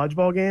type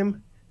dodgeball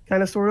game,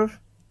 kind of, sort of,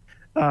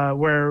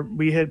 where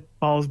we hit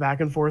balls back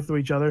and forth to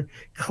each other,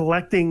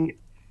 collecting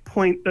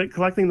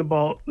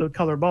the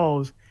color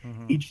balls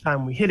each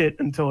time we hit it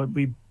until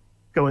we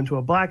go into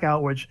a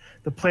blackout, which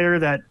the player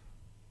that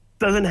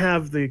doesn't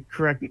have the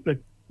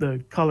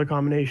color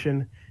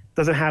combination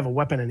doesn't have a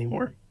weapon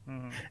anymore,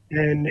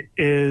 and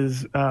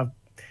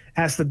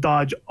has to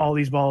dodge all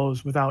these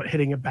balls without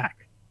hitting it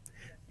back.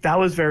 That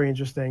was very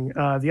interesting.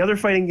 The other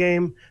fighting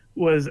game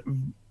was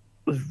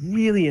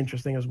really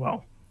interesting as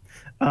well.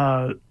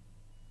 And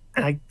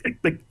I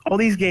like all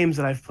these games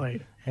that I've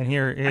played. And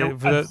here,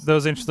 for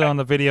those interested on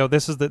the video,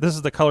 this is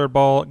the colored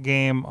ball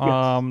game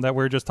that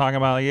we were just talking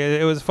about.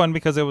 It was fun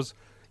because it was,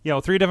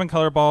 3 different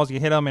color balls. You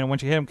hit them, and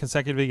once you hit them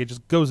consecutively, it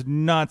just goes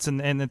nuts,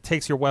 and it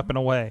takes your weapon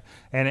away.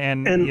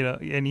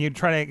 And you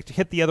try to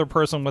hit the other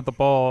person with the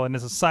ball, and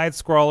it's a side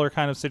scroller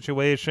kind of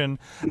situation.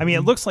 I mean,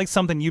 it looks like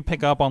something you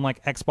pick up on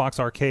like Xbox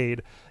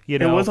Arcade.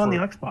 It was on the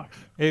Xbox.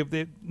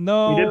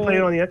 No, we did play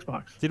it on the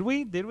Xbox. Did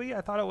we?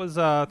 I thought it was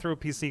through a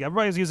PC.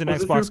 Everybody's using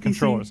Xbox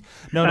controllers.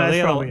 No, they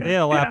had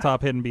a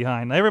laptop hidden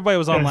behind. Everybody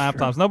was on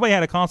laptops. True. Nobody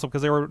had a console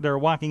because they were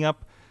walking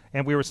up.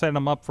 And we were setting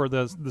them up for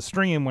the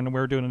stream when we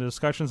were doing the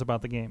discussions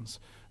about the games.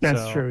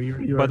 That's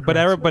true. But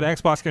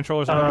Xbox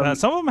controllers,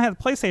 some of them had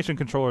PlayStation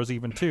controllers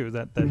even too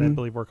that I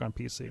believe work on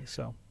PC.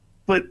 So,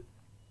 but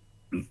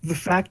the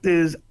fact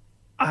is,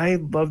 I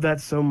love that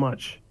so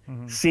much.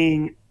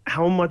 Seeing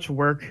how much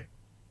work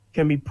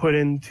can be put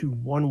into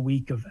 1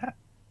 week of that,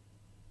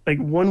 like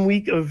 1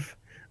 week of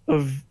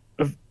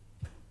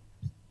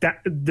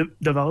that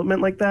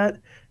development like that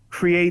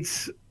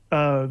creates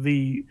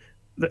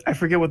I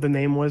forget what the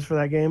name was for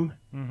that game.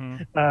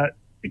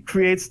 It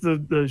creates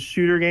the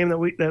shooter game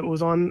that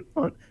was on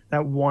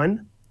that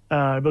one.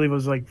 I believe it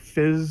was like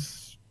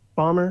Fizz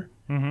Bomber,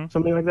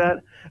 something like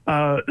that.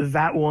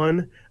 That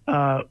one,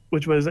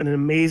 which was a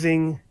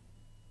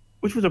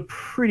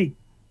pretty,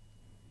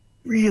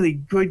 really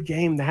good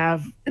game to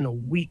have in a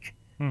week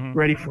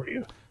ready for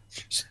you.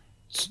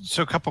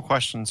 So a couple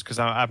questions, because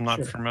I'm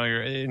not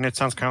familiar, and it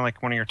sounds kind of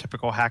like one of your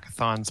typical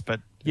hackathons, but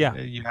Yeah.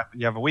 you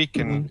have a week,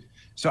 and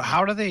so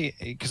how do they?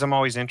 Because I'm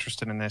always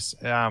interested in this.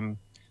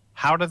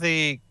 How do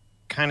they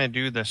kind of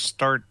do the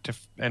start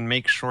and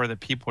make sure that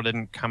people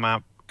didn't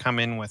come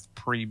in with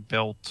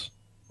pre-built?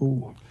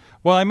 Ooh.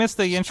 Well, I missed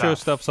the intro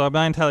stuff, so I'm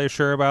not entirely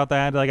sure about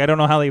that. Like, I don't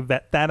know how they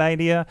vet that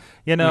idea,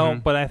 you know.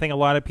 But I think a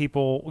lot of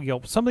people, you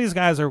know, some of these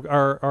guys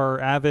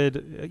are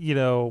avid, you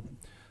know,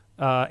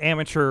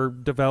 amateur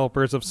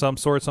developers of some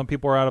sort. Some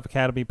people are out of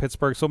Academy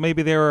Pittsburgh, so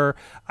maybe there are,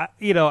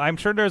 you know, I'm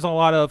sure there's a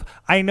lot of,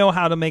 I know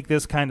how to make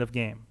this kind of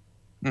game,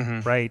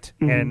 right?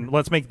 And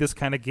let's make this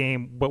kind of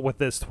game, but with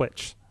this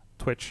twist.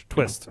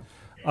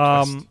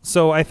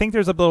 So I think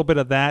there's a little bit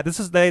of that.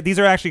 These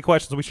are actually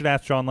questions we should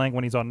ask John Lang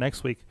when he's on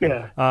next week.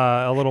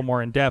 A little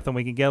more in depth, and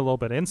we can get a little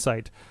bit of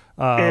insight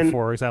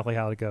for exactly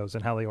how it goes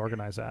and how they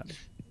organize that.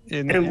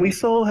 And we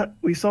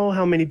saw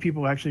how many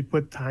people actually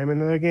put time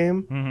into the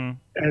game,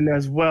 and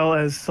as well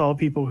as saw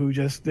people who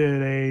just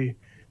did a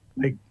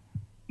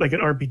like an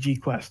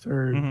RPG quest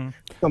or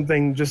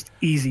something just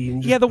easy.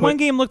 And just the one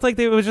game looked like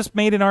it was just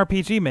made in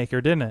RPG Maker,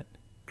 didn't it?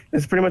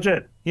 That's pretty much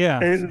it. Yeah.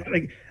 And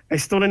like I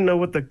still didn't know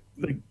what I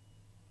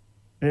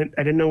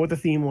didn't know what the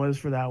theme was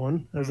for that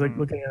one. I was like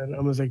looking at it, I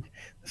was like,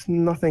 there's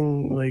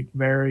nothing like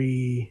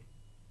very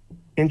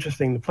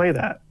interesting to play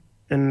that,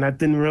 and that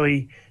didn't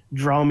really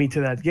draw me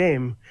to that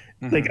game.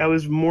 Like I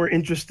was more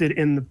interested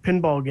in the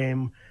pinball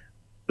game,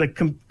 like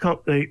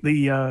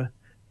the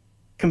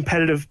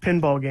competitive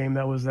pinball game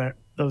that was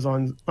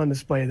on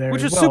display there,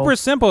 which is super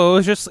simple.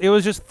 It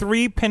was just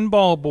 3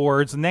 pinball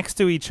boards next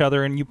to each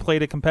other, and you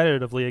played it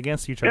competitively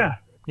against each other.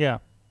 Yeah.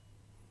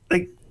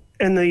 Like,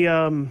 and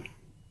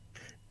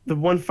the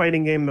one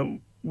fighting game that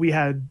we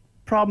had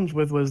problems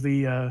with was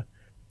the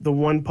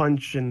one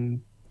punch,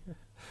 and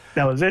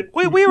that was it.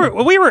 We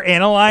were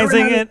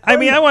analyzing it. I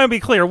mean, I want to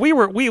be clear. We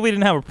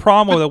didn't have a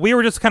problem with it. We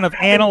were just kind of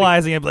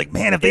analyzing it. Like,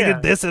 man, if they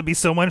did this, it'd be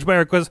so much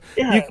better, because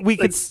we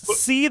could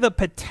see the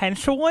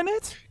potential in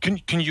it.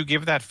 Can you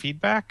give that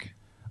feedback?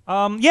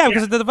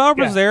 Because the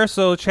developers there,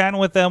 so chatting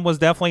with them was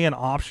definitely an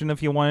option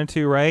if you wanted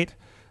to, right?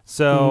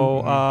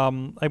 So,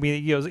 I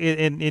mean, you know,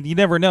 and you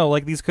never know.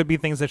 Like, these could be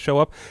things that show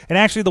up. And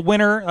actually, the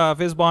winner,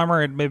 Fizz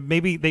Bomber, and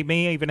maybe they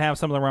may even have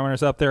some of the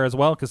runners up there as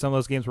well, because some of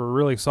those games were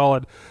really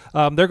solid.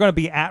 They're going to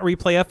be at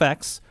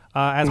ReplayFX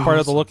as part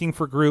of the Looking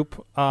for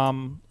Group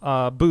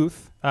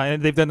booth.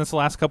 And they've done this the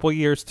last couple of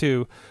years,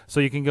 too. So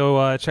you can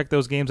go check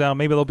those games out.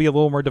 Maybe they'll be a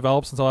little more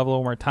developed since they'll have a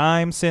little more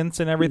time since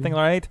and everything,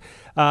 right?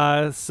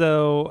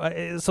 So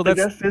that's...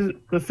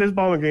 The Fizz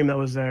Bomber game that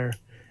was there,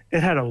 it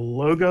had a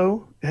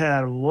logo, it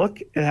had a look,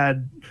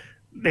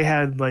 they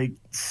had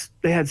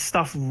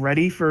stuff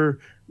ready for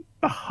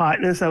the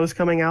hotness that was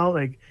coming out.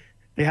 Like,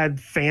 they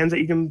had fans that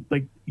you can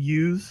like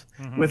use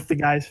with the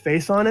guy's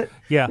face on it.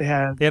 Yeah, they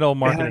had all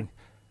marketing.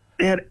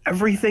 They had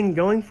everything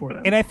going for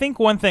them. And I think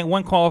one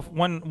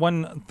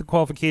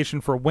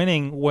qualification for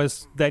winning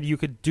was that you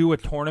could do a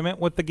tournament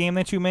with the game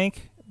that you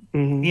make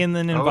in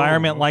an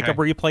environment like a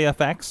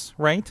ReplayFX,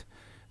 right?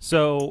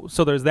 So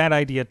there's that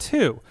idea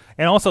too,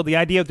 and also the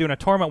idea of doing a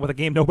tournament with a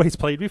game nobody's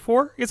played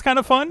before is kind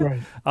of fun, right?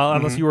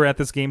 Unless you were at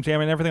this game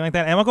jam and everything like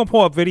that. And I'm gonna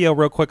pull up video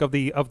real quick of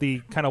the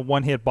kind of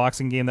one-hit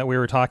boxing game that we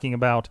were talking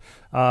about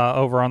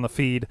over on the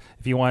feed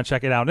if you want to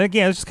check it out. And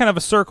again, it's just kind of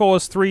a circle,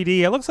 it's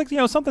 3D. It looks like, you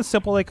know, something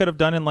simple they could have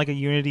done in like a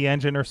Unity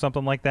engine or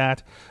something like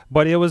that.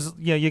 But it was,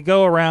 you know, you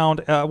go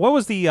around. What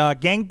was the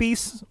Gang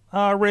Beasts?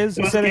 Rizz,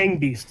 it was Gang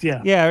Beast,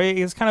 yeah,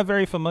 it's kind of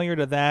very familiar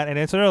to that, and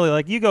it's really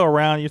like you go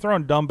around, you're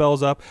throwing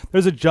dumbbells up.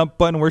 There's a jump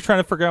button. We're trying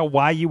to figure out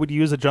why you would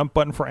use a jump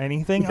button for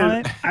anything on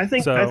it. I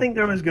think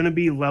there was going to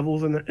be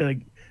levels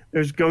in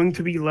there's going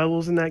to be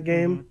levels in that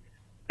game,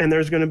 and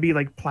there's going to be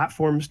like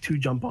platforms to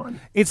jump on.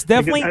 It's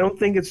definitely. I don't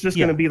think it's just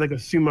going to be like a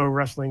sumo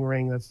wrestling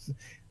ring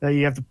that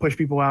you have to push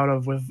people out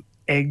of with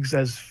eggs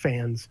as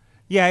fans.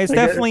 Yeah, it's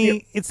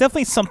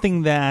definitely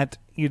something that,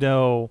 you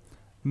know.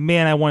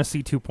 Man, I want to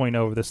see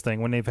 2.0 of this thing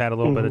when they've had a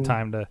little bit of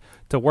time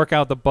to work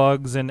out the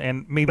bugs and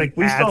maybe like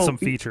add some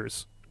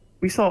features.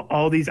 We saw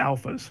all these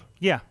alphas.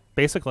 Yeah,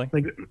 basically.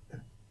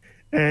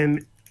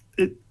 And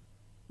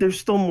there's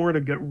still more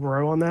to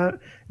grow on that.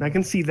 And I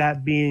can see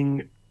that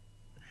being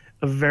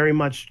a very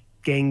much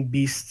Gang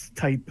Beasts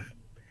type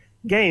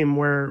game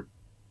where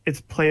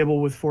it's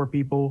playable with 4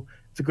 people.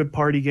 It's a good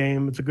party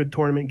game. It's a good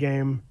tournament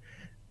game.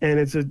 And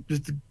it's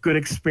just a good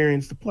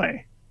experience to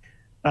play.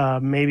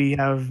 Maybe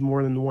have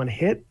more than one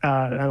hit.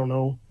 I don't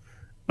know,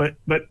 but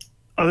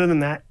other than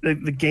that,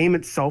 the game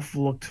itself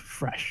looked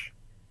fresh.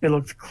 It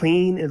looked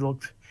clean. It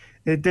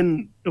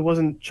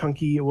wasn't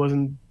chunky. It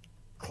wasn't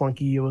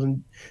clunky. It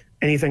wasn't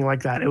anything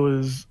like that. It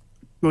was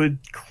good,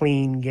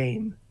 clean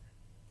game,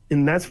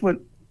 and that's why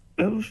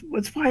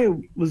it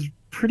was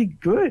pretty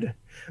good.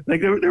 Like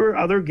there were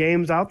other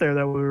games out there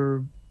that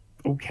were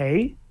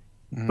okay,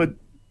 but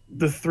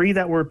the 3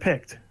 that were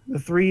picked, the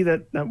 3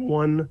 that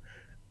won.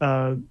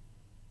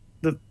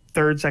 The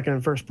 3rd, 2nd,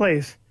 and 1st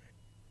place,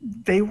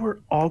 they were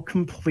all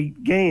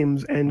complete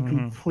games and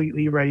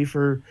completely ready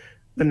for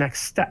the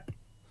next step.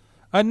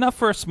 Enough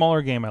for a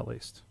smaller game, at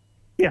least.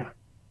 Yeah,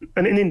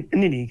 an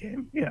indie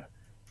game. Yeah,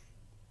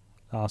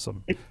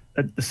 Awesome.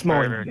 a small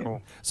Very, very game.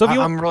 cool. So if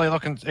you I'm really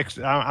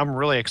I'm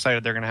really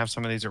excited. They're going to have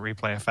some of these at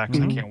Replay Effects.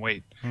 I can't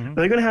wait. Are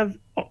they gonna have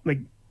like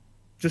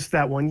just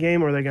that one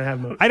game, or are they gonna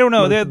have? I don't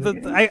know. most of the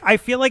games? I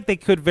feel like they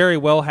could very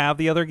well have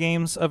the other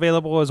games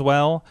available as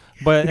well.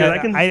 But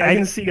Because I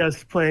can see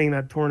us playing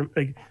that tournament,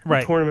 like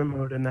Right. tournament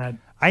mode in that.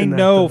 I in that,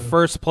 know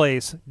first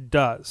place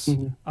does,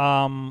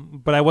 Mm-hmm.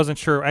 but I wasn't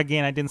sure.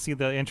 Again, I didn't see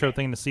the intro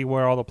thing to see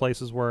where all the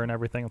places were and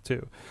everything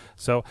too.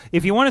 So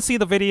if you want to see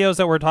the videos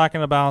that we're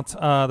talking about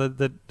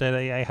that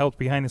I helped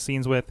behind the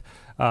scenes with,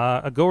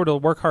 go over to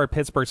Work Hard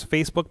Pittsburgh's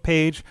Facebook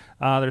page.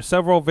 There's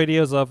several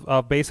videos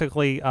of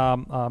basically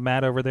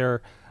Matt over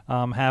there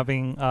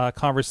having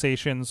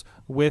conversations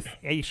with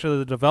each of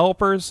the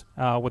developers,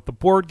 with the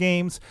board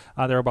games.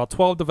 There are about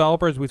 12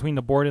 developers between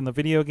the board and the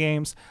video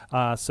games,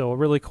 so a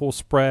really cool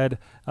spread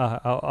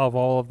of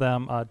all of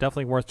them.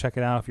 Definitely worth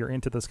checking out if you're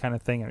into this kind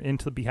of thing and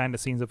into the behind the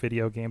scenes of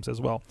video games as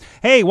well.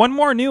 Hey, one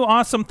more new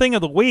awesome thing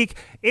of the week.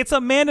 It's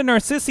Amanda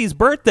Narcissi's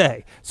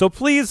birthday, so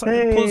please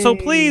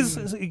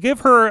give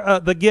her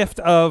the gift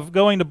of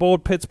going to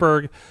Bold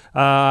Pittsburgh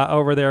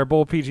over there,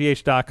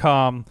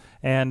 boldpgh.com,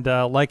 and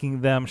liking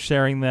them,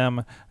 sharing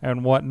them,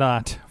 and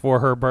whatnot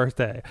for her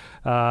birthday.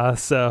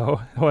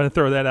 So I want to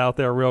throw that out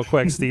there real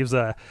quick. Steve's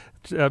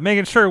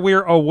making sure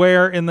we're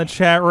aware in the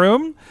chat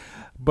room.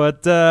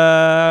 But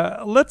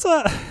let's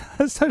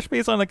touch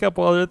base on a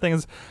couple other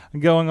things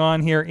going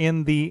on here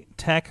in the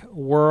tech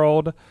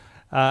world.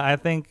 I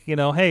think,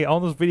 hey, all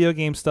this video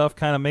game stuff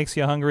kind of makes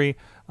you hungry.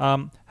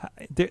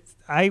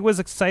 I was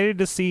excited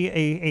to see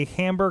a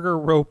hamburger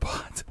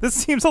robot. This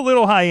seems a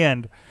little high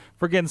end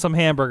for getting some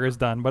hamburgers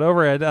done, but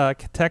over at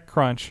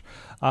TechCrunch,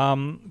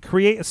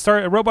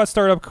 a robot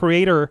startup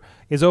Creator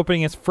is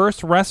opening its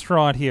first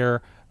restaurant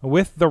here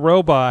with the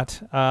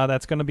robot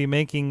that's going to be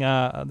making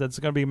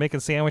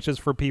sandwiches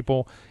for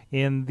people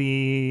in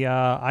the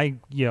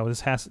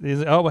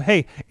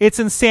it's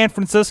in San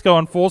Francisco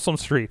on Folsom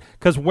Street,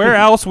 because where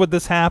else would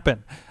this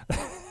happen?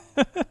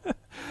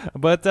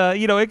 But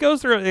it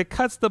goes through, it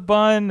cuts the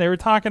bun. They were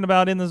talking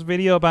about in this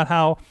video about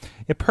how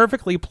it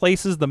perfectly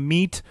places the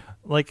meat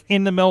like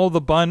in the middle of the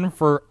bun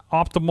for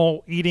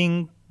optimal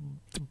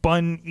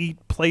eat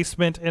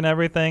placement and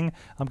everything.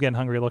 I'm getting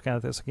hungry looking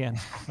at this again.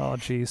 Oh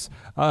jeez.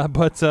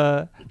 But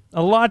a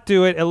lot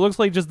to it. It looks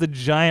like just the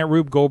giant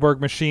Rube Goldberg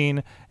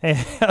machine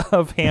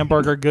of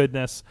hamburger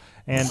goodness,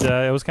 and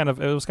it was kind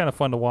of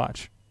fun to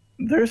watch.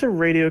 There's a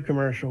radio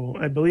commercial.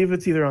 I believe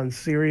it's either on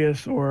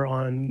Sirius or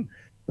on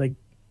like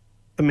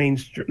the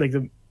mainstream, like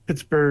the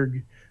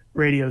Pittsburgh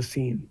radio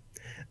scene.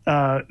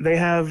 They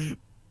have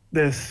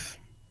this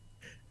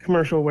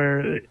commercial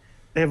where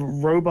they have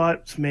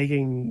robots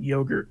making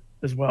yogurt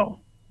as well,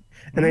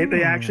 and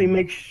they actually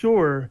make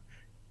sure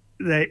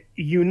that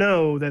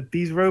that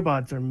these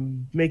robots are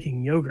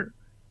making yogurt.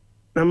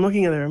 And I'm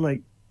looking at it, I'm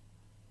like,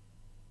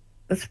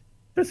 that's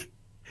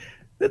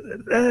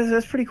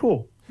pretty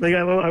cool. Like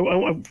I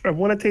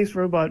want to taste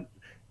robot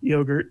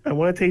yogurt. I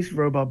want to taste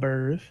robot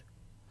burgers.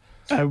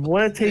 I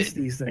want to taste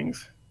these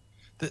things.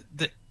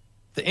 The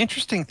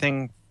interesting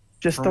thing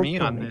Just for don't me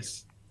kill on me.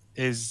 this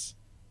is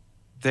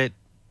that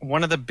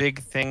one of the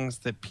big things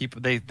that people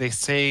they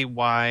say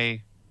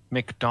why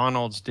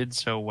McDonald's did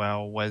so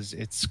well was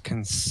its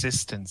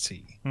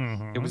consistency.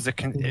 Mm-hmm. It was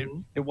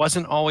it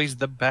wasn't always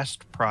the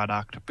best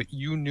product, but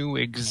you knew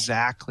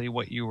exactly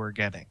what you were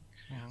getting.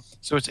 Yeah.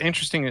 So it's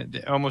interesting,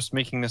 almost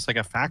making this like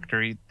a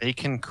factory. They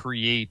can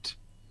create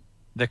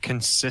the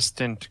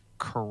consistent,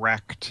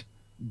 correct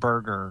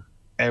burger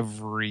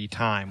every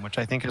time, which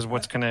I think is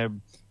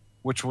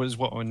which was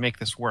what would make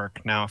this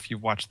work. Now, if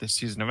you've watched this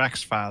season of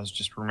X-Files,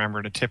 just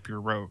remember to tip your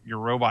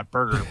robot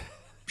burger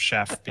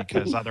chef,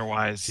 because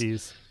otherwise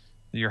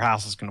your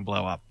house is going to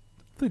blow up.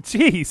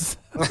 Jeez.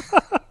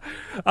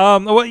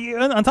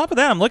 On top of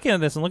that, I'm looking at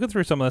this and looking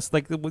through some of this.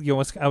 Like,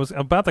 I was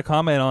about to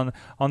comment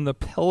on the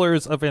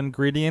pillars of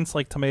ingredients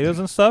like tomatoes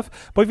and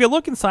stuff. But if you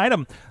look inside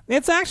them,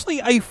 it's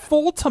actually a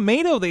full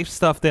tomato they've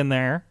stuffed in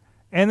there.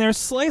 And they're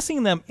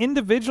slicing them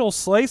individual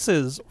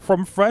slices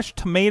from fresh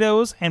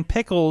tomatoes and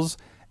pickles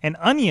and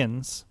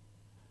onions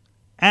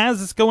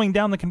as it's going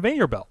down the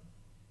conveyor belt.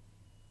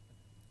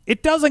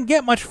 It doesn't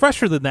get much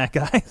fresher than that,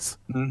 guys.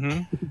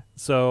 Mm-hmm.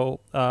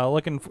 So,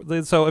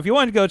 so if you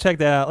want to go check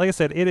that out, like I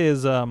said, it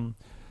is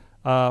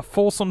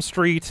Folsom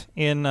Street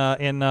in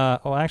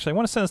actually, I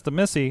want to send this to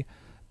Missy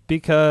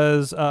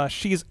because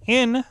she's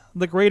in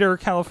the greater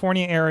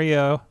California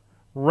area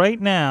right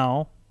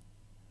now.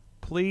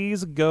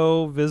 Please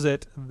go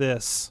visit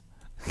this.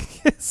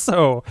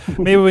 So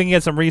maybe we can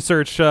get some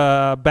research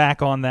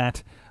back on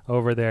that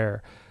over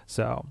there.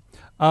 So,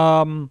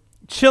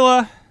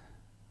 Chilla,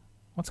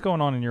 what's going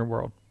on in your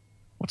world?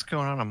 What's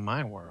going on in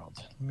my world?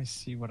 Let me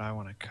see what I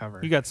want to cover.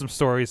 You got some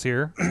stories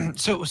here.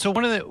 So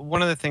one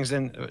of the things,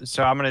 and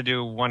so I'm going to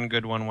do one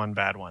good one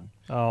bad one.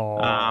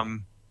 Oh.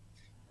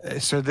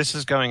 So this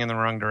is going in the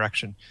wrong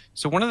direction.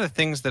 So one of the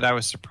things that I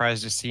was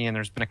surprised to see, and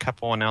there's been a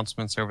couple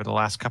announcements over the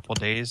last couple of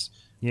days.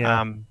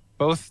 Yeah.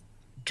 Both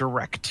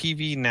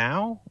DirectTV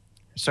Now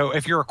So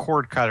if you're a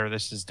cord cutter,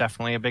 this is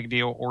definitely a big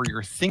deal, or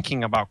you're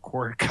thinking about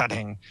cord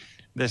cutting,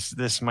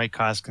 this might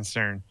cause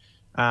concern.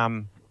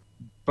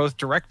 Both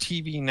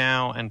DirectTV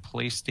Now and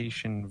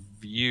PlayStation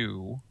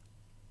Vue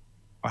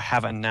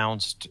have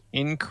announced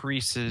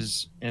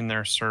increases in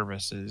their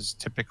services,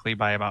 typically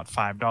by about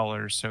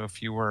 $5. So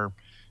if you were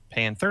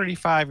paying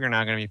 $35, you're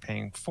now going to be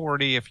paying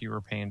 $40. If you were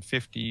paying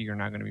 $50, you're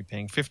now going to be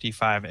paying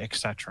 $55,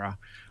 etc.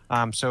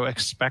 So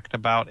expect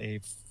about a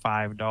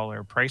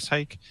 $5 price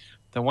hike.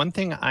 The one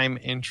thing I'm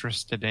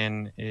interested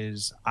in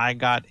is I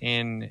got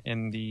in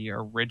the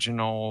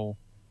original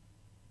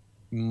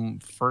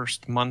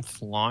first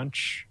month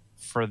launch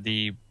for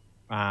the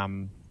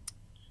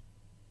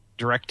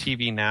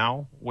DirectTV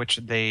Now, which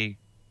they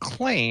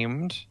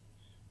claimed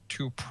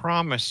to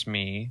promise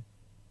me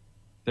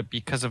that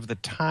because of the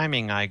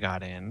timing I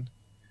got in,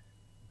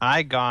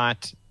 I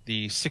got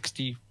the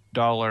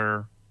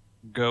 $60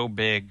 Go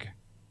Big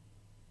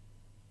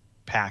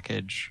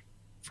package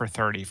for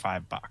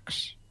 $35.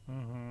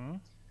 Mm-hmm.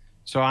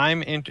 So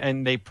I'm in,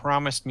 and they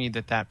promised me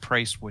that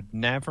price would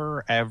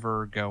never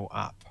ever go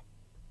up.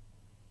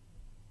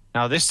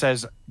 Now this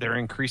says they're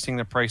increasing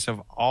the price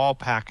of all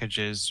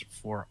packages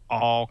for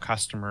all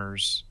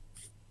customers,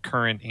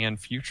 current and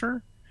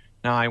future.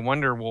 Now I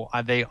wonder, will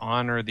they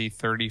honor the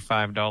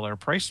 $35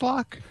 price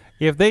lock?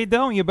 If they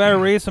don't, you better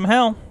raise some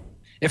hell.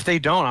 If they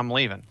don't, I'm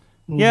leaving.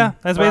 Yeah,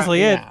 that's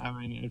basically it. I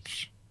mean,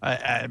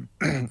 I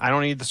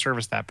don't need the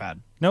service that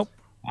bad. Nope.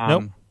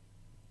 Nope.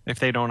 If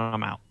they don't,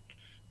 I'm out.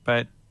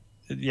 But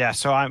yeah,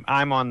 so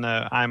I'm one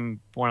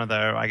of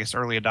the, I guess,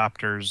 early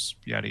adopters.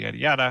 Yada yada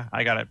yada.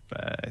 I got it.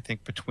 I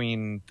think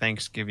between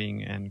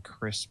Thanksgiving and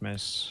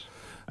Christmas.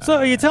 So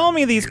are you telling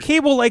me these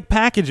cable-like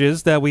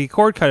packages that we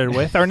cord cutted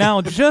with are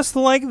now just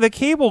like the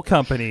cable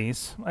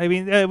companies? I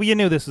mean, you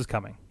knew this was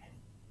coming.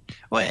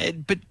 Well,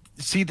 but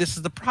see, this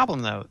is the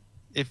problem, though.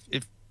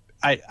 If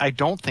I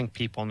don't think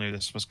people knew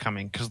this was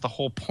coming, because the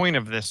whole point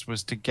of this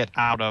was to get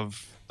out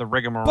of the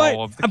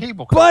rigmarole of the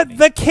cable company. But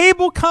the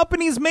cable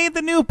companies made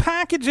the new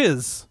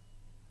packages,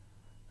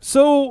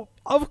 so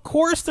of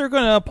course they're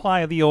going to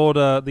apply the old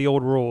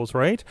rules,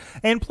 right?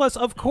 And plus,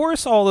 of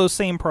course, all those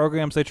same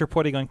programs that you're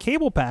putting on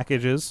cable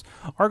packages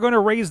are going to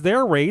raise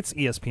their rates,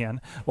 ESPN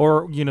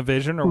or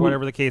Univision or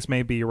whatever the case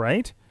may be,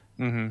 right?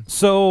 Mm-hmm.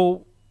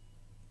 So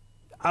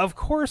of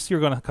course you're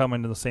going to come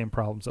into the same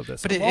problems of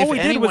this. But if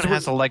anyone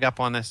has a leg up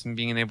on this and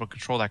being able to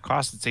control that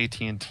cost, it's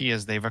AT&T,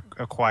 as they've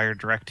acquired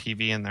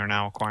DirectTV and they're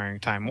now acquiring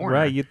Time Warner.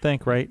 Right, you'd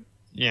think, right?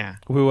 Yeah.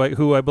 Who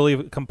I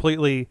believe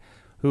completely,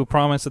 who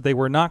promised that they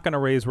were not going to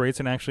raise rates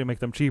and actually make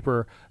them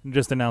cheaper, and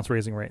just announce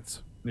raising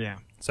rates. Yeah.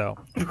 So.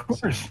 Of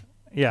course.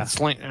 Yeah.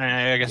 Sling,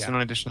 I guess in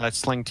addition to that,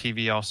 Sling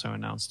TV also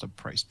announced a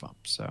price bump.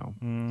 So.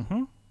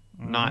 Mm-hmm.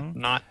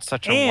 Not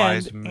such a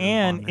wise move.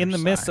 And in the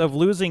midst of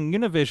losing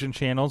Univision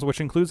channels, which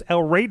includes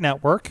El Rey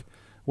Network,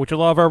 which a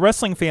lot of our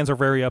wrestling fans are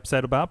very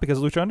upset about because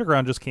Lucha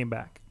Underground just came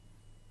back.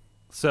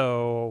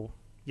 So,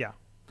 yeah.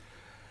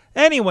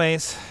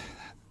 Anyways,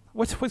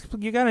 what's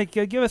you gotta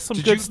give us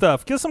some good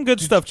stuff. Give us some good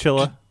stuff,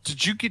 Chilla.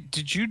 Did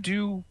you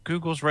do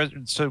Google's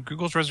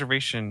Google's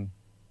reservation?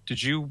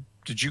 Did you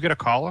get a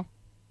call?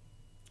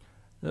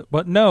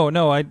 But no,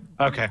 I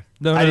okay.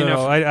 No,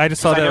 I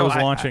just saw that it was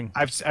launching.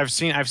 I've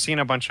seen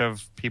a bunch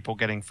of people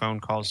getting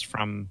phone calls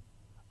from.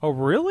 Oh,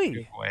 really?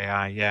 Google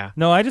AI, yeah.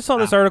 No, I just saw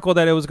this article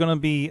that it was going to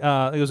be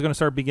it was going to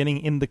start beginning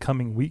in the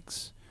coming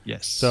weeks.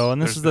 Yes. So,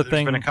 and this is the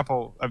thing.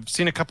 I've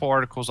seen a couple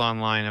articles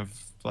online of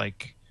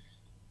like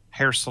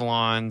hair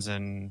salons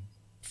and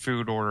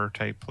food order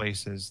type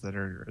places that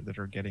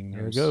are getting those.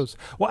 There it goes.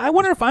 Well, I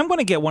wonder if I'm going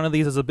to get one of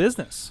these as a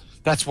business.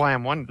 That's why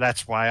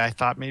That's why I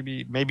thought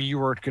maybe you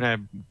were going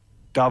to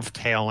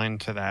dovetail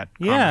into that.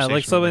 Yeah,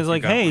 like somebody's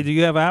like, "Hey, do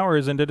you have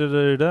hours?" And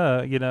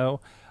you know,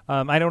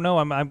 I don't know.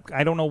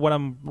 I don't know what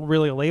I'm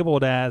really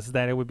labeled as.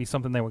 That it would be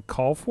something they would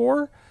call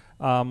for,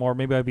 or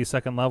maybe I'd be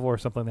second level or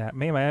something like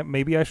that.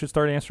 Maybe I should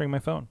start answering my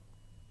phone.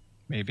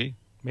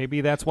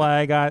 Maybe that's why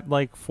I got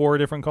like 4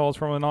 different calls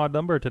from an odd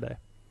number today.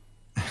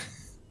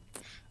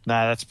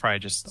 Nah, that's probably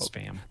just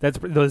spam. That's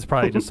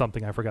probably just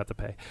something I forgot to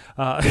pay.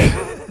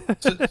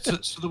 So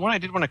the one I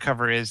did want to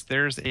cover is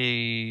there's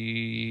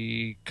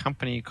a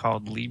company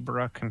called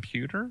Libra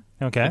Computer.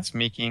 Okay. It's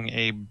making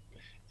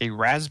a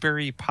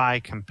Raspberry Pi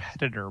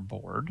competitor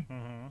board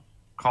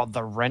called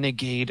the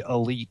Renegade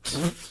Elite.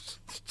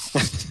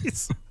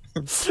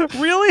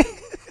 Really?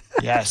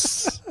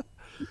 Yes.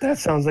 That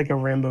sounds like a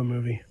Rambo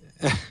movie.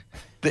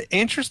 The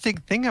interesting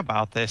thing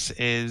about this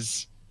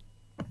is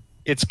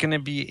it's going to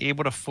be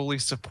able to fully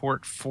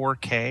support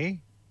 4K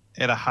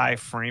at a high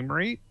frame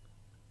rate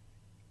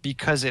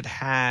because it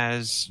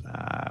has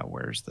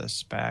where's the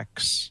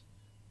specs?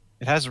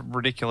 It has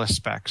ridiculous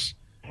specs.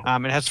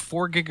 It has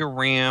 4 gig of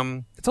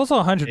RAM. It's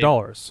also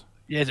 $100.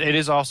 It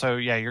is also,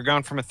 yeah. You're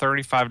going from a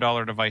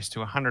 $35 device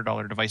to a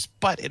 $100 device,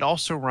 but it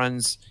also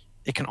runs.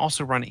 It can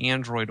also run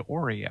Android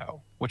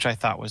Oreo, which I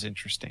thought was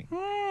interesting.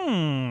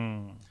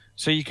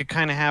 So you could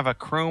kind of have a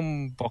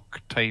Chromebook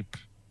type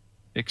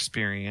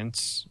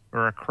experience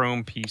or a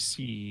Chrome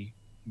PC,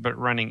 but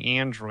running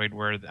Android.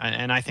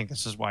 And I think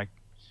this is why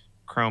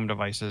Chrome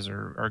devices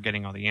are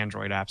getting all the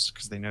Android apps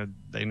because they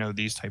know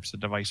these types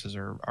of devices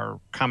are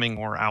coming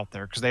or out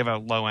there because they have a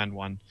low end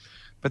one,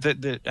 but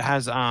that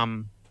has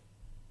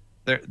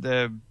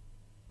the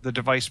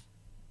device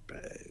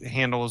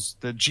handles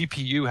the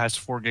GPU has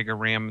 4 gig of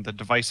RAM. The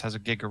device has a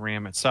gig of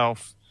RAM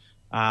itself.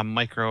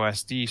 Micro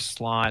SD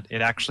slot.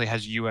 It actually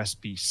has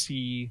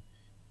USB-C,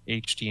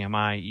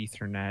 HDMI,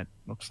 Ethernet.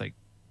 Looks like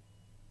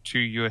 2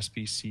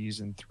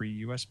 USB-Cs and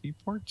 3 USB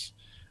ports.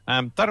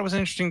 Thought it was an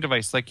interesting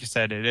device. Like you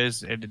said,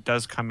 it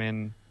does come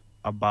in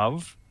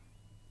above.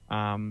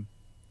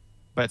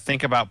 But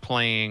think about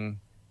playing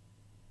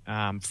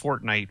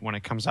Fortnite when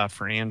it comes out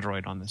for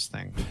Android on this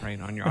thing,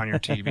 right, on your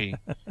TV.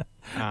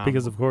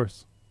 Because of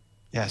course.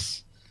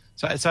 Yes.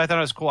 So I thought it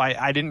was cool.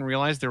 I didn't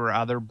realize there were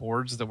other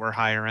boards that were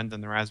higher end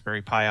than the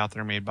Raspberry Pi out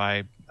there made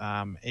by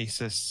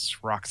Asus,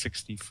 Rock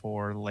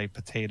 64, Lay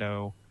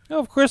Potato. Oh,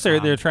 of course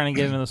they're trying to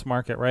get into this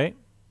market, right?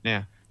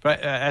 Yeah.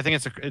 But I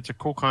think it's a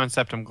cool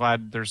concept. I'm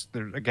glad there's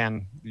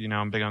again,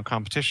 I'm big on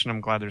competition.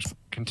 I'm glad there's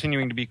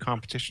continuing to be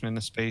competition in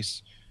the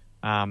space.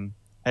 And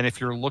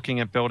if you're looking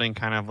at building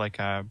kind of like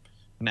an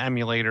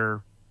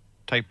emulator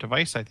type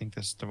device, I think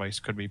this device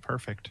could be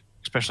perfect,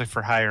 especially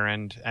for higher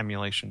end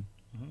emulation.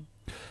 Mm-hmm.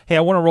 Hey, I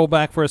want to roll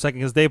back for a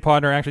second because Dave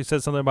Podner actually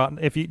said something about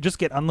if you just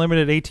get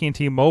unlimited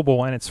AT&T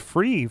mobile and it's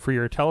free for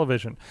your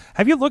television.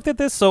 Have you looked at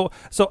this? So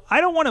I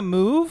don't want to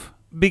move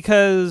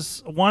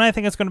because one, I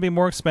think it's going to be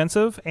more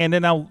expensive, and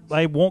then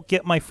I won't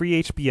get my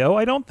free HBO.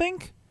 I don't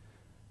think,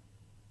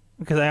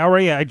 because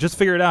I just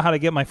figured out how to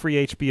get my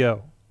free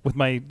HBO with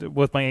my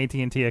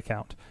AT&T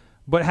account.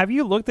 But have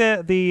you looked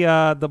at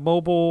the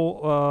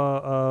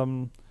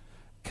mobile?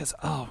 Because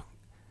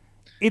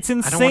it's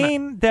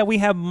insane that we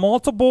have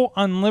multiple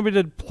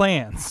unlimited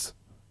plans.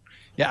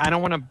 Yeah, I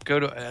don't want to go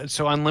to.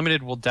 So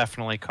unlimited will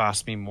definitely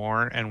cost me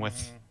more, and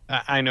with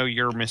I know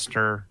you're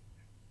Mr.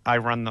 I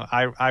run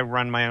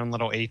my own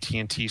little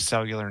AT&T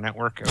cellular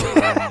network.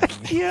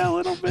 Yeah, a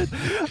little bit.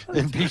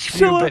 In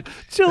Beachview,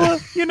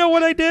 Chilla, you know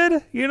what I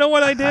did?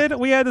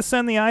 We had to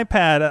send the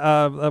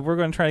iPad. We're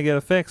going to try to get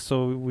it fixed,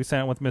 so we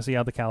sent it with Missy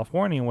out to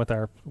California with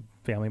our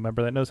family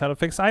member that knows how to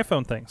fix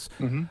iPhone things.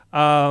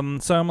 Mm-hmm.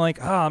 So I'm like,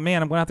 oh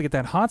man, I'm going to have to get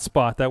that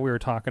hotspot that we were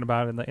talking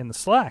about in the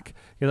Slack.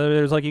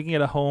 There's like you can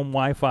get a home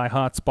Wi-Fi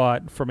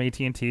hotspot from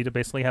AT&T to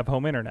basically have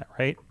home internet,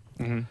 right?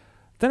 Mm-hmm.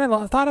 Then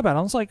I thought about it.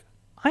 I was like,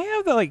 I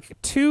have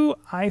like 2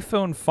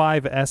 iPhone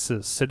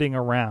 5S's sitting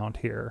around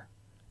here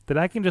that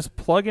I can just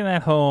plug in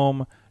at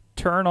home,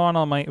 turn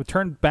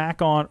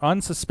back on,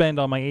 unsuspend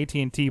on my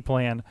AT&T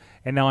plan,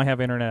 and now I have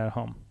internet at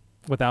home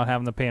without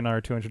having to pay another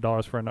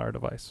 $200 for another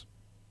device.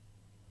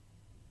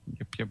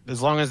 Yep.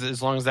 As long as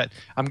that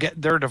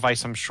their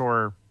device, I'm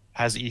sure,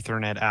 has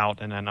Ethernet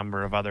out and a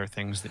number of other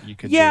things that you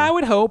could. Yeah, do. I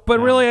would hope, but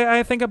really,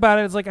 I think about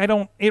it. It's like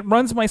it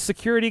runs my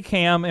security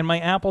cam and my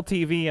Apple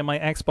TV and my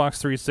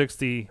Xbox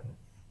 360.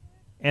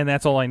 And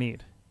that's all I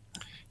need.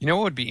 You know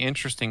what would be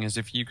interesting is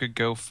if you could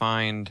go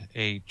find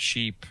a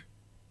cheap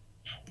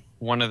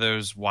one of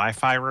those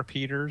Wi-Fi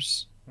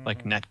repeaters,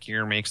 like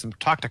Netgear makes them.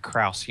 Talk to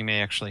Kraus. He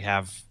may actually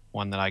have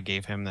one that I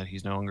gave him that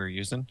he's no longer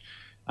using.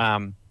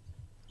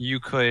 You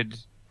could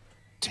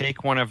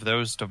take one of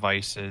those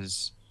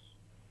devices,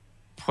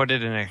 put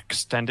it in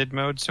extended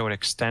mode so it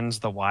extends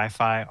the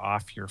Wi-Fi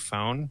off your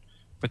phone,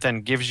 but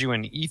then gives you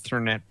an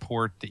Ethernet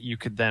port that you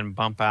could then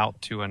bump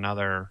out to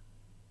another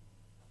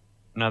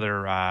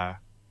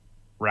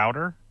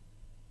router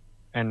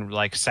and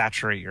like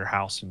saturate your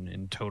house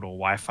in total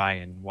Wi-Fi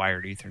and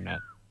wired Ethernet.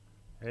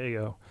 There you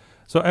go.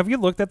 So have you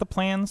looked at the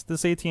plans,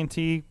 this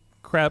AT&T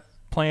crap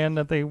plan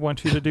that they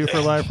want you to do for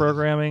live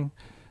programming?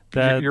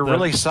 You're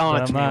really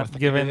selling it to me.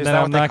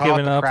 I'm not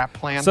giving up. Crap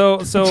plan?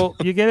 So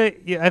you get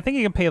it. I think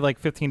you can pay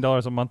like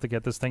 $15 a month to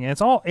get this thing. And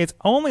it's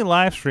only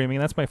live streaming.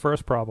 That's my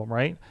first problem,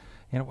 right?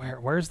 And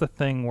where's the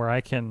thing where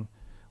I can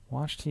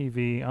watch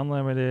TV,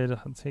 unlimited.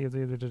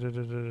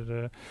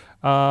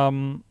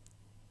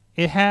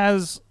 It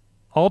has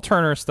all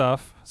Turner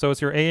stuff, so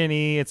it's your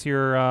A&E, it's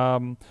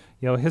your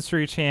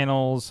History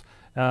channels,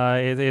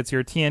 it's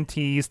your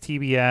TNTs,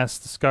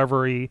 TBS,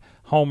 Discovery,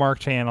 Hallmark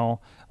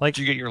Channel. Like,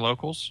 do you get your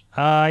locals?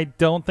 I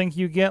don't think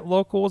you get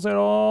locals at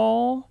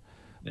all.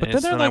 But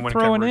then they're like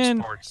throwing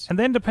in, and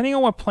then depending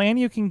on what plan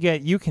you can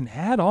get, you can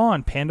add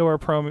on Pandora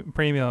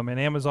Premium and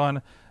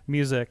Amazon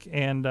Music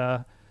and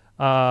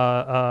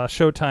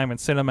Showtime and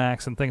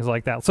Cinemax and things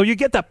like that. So you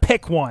get to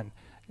pick one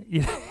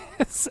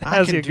as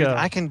you go.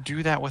 I can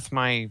do that with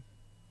my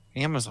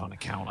Amazon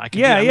account.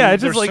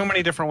 There's so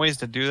many different ways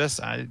to do this.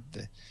 I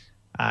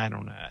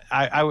don't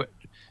know.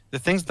 The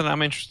things that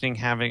I'm interested in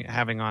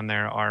having on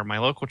there are my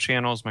local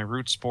channels, my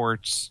Root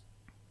Sports,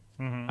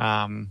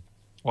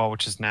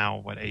 which is now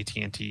what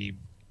AT&T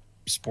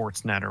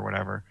Sportsnet or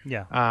whatever.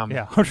 Yeah, I'm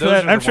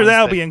sure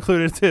that'll be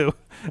included too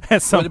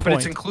at some point. But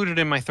it's included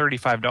in my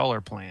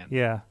 $35 plan.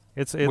 Yeah,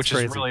 it's which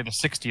crazy. Is really the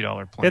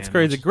 $60 plan. It's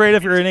crazy. Great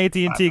if you're an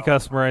AT&T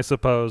customer, I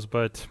suppose.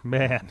 But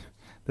man,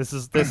 this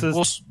is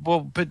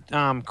But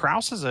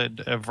Kraus is a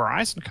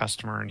Verizon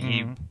customer,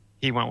 and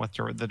he went with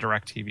the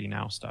DirectTV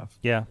Now stuff.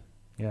 Yeah.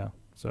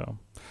 So,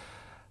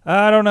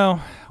 I don't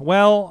know.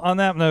 Well, on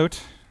that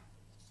note,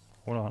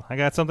 hold on. I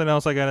got something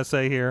else I got to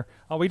say here.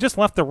 Oh, we just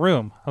left the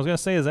room. I was going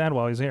to say his ad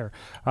while he's here.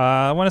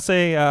 I want to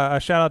say a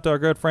shout out to our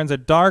good friends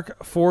at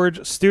Dark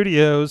Forge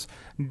Studios,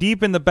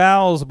 deep in the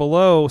bowels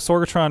below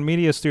Sorgatron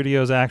Media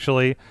Studios,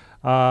 actually.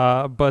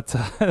 But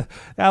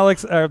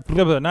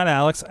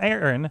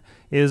Aaron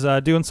is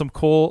doing some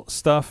cool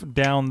stuff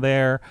down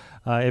there.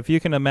 If you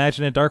can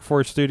imagine it, Dark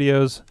Forge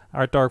Studios,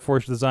 our Dark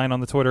Forge Design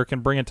on the Twitter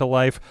can bring it to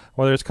life,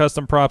 whether it's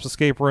custom props,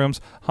 escape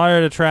rooms,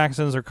 haunted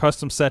attractions, or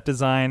custom set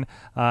design.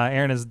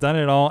 Aaron has done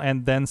it all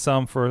and then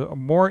some. For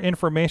more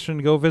information,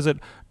 go visit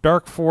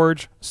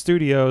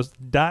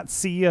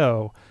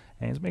darkforgestudios.co.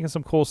 And he's making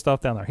some cool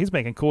stuff down there. He's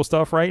making cool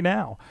stuff right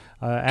now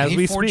as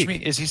we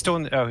speak. Is he still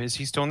in? Is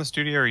he still in the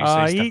studio?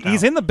 Or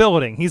he's in the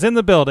building. He's in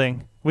the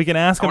building. We can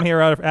ask him here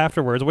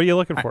afterwards. What are you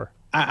looking for?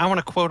 I want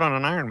a quote on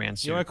an Iron Man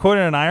suit. You want a quote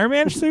on an Iron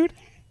Man suit?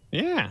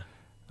 Yeah.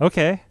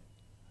 Okay.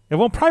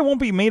 It probably won't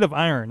be made of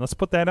iron. Let's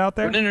put that out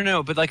there.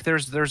 No. But like,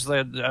 there's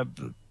a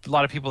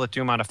lot of people that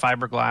do them out of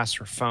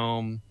fiberglass or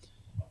foam.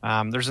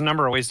 There's a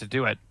number of ways to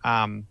do it.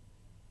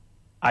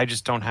 I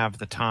just don't have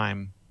the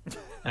time.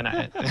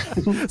 And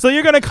so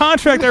you're going to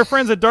contract our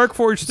friends at Dark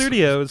Forge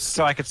Studios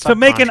so I could to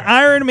make an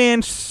Iron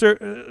Man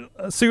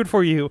suit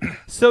for you,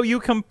 so you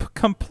can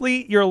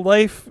complete your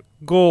life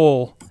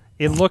goal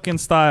in look and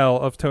style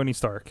of Tony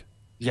Stark.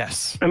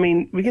 Yes. I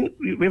mean, we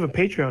have a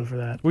Patreon for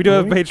that. We do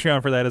have a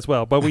Patreon for that as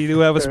well, but we do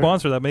have a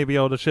sponsor that may be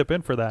able to chip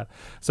in for that.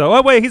 So,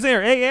 oh wait, he's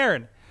there. Hey,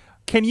 Aaron,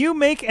 can you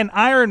make an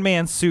Iron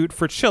Man suit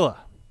for Chilla?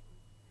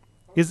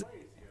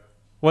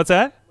 What's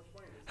that?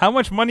 How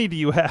much money do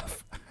you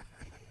have?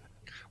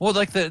 Well,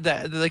 like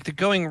the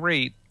going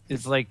rate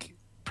is like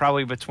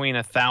probably between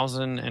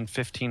 $1,000 and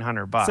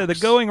 $1,500. So the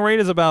going rate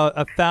is about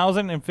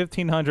 $1,000 and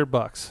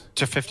 $1,500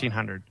 to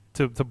 $1,500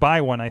 to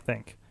buy one, I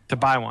think. To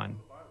buy one,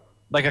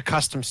 like a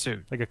custom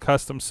suit. Like a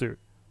custom suit.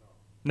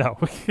 No,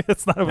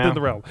 it's not within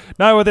the realm.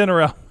 Not within the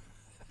realm.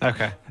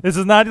 Okay. This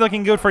is not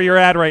looking good for your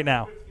ad right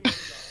now.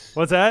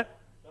 What's that?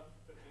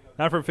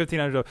 Not for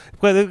 $1,500.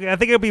 But I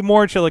think it'll be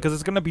more Chilla because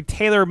it's going to be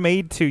tailor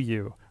made to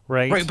you.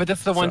 Right, but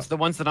that's the ones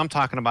that I'm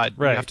talking about.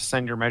 Right. You have to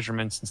send your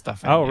measurements and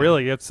stuff in. Oh,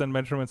 really? You have to send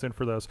measurements in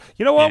for those.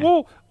 You know what?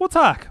 Yeah. We'll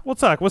talk. We'll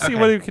see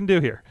what we can do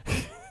here.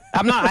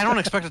 I don't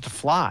expect it to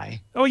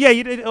fly. Oh yeah,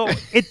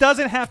 it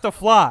doesn't have to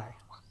fly.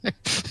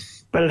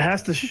 But it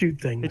has to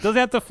shoot things. It doesn't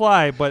have to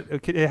fly, but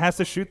it has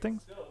to shoot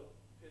things.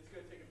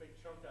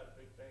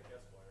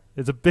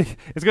 It's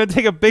going to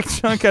take a big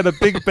chunk out of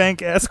Big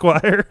Bank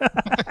Esquire.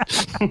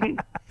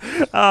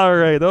 All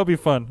right, that'll be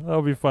fun.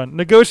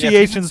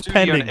 Negotiations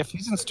pending. If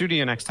he's in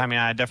studio next time,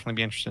 yeah, I'd definitely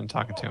be interested in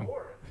talking to him.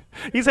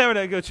 He's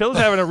Chilla's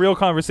having a real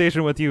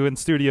conversation with you in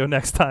studio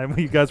next time when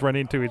you guys run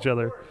into each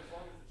other.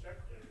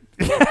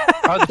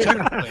 The check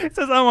It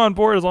says I'm on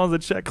board as long as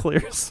the check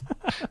clears.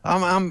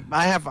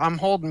 I'm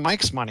holding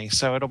Mike's money,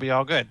 so it'll be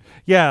all good.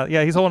 Yeah,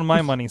 he's holding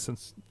my money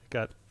since it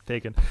got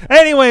taken.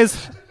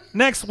 Anyways.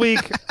 Next week,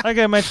 like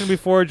I mentioned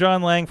before,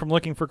 John Lang from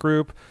Looking for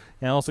Group,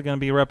 and also going to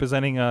be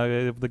representing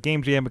the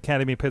Game Jam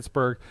Academy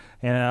Pittsburgh,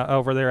 and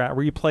over there at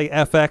Replay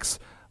FX.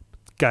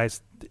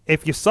 Guys,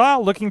 if you saw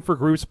Looking for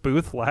Group's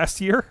booth last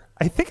year,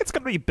 I think it's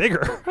going to be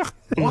bigger.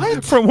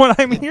 What? From what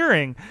I'm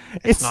hearing,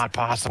 it's not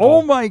possible.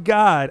 Oh my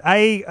God!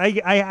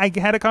 I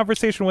had a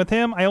conversation with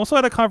him. I also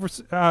had a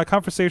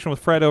conversation with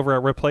Fred over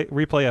at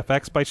Replay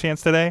FX by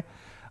chance today.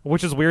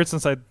 Which is weird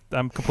since I'm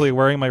completely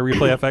wearing my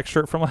Replay FX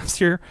shirt from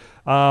last year.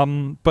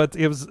 But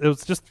it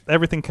was just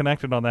everything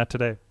connected on that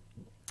today.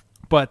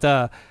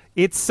 But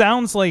it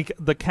sounds like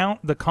the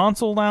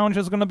console lounge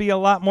is going to be a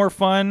lot more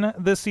fun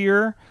this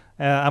year.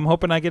 I'm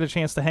hoping I get a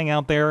chance to hang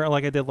out there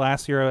like I did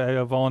last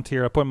year. I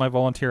put in my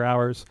volunteer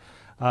hours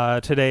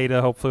today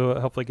to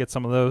hopefully get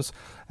some of those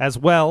as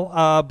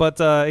well. But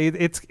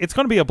it's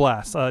going to be a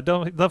blast.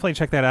 Definitely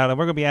check that out. And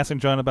we're going to be asking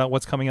John about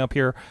what's coming up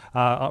here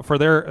for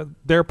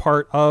their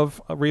part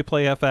of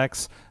Replay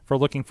FX for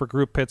Looking for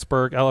Group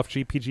Pittsburgh,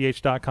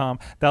 lfgpgh.com.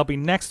 That'll be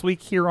next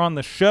week here on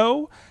the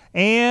show.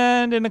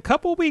 And in a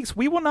couple weeks,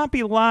 we will not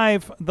be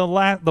live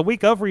the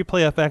week of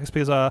Replay FX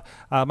because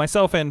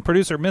myself and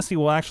producer Missy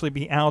will actually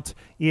be out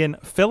in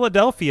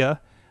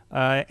Philadelphia.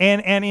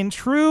 And in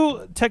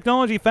true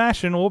technology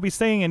fashion, we'll be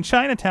staying in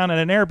Chinatown at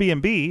an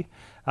Airbnb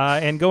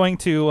and going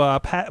to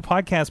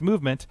Podcast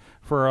Movement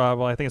for,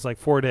 I think it's like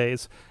 4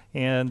 days,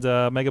 and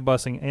mega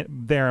busing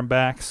there and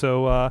back.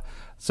 So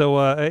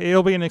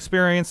it'll be an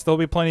experience. There'll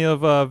be plenty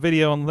of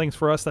video and things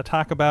for us to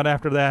talk about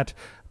after that.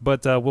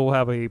 But we'll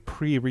have a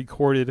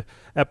pre-recorded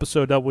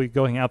episode that will be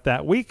going out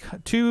that week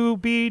to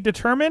be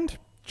determined.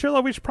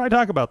 Chilla, we should probably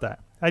talk about that.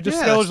 I just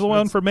scheduled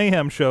one for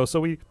Mayhem show, so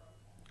we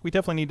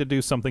definitely need to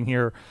do something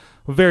here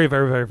very,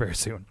 very, very, very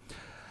soon.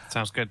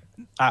 Sounds good.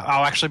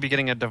 I'll actually be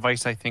getting a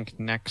device, I think,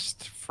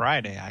 next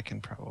Friday. I can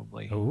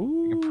probably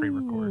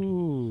pre-record.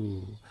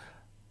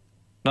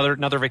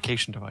 Another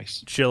vacation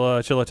device.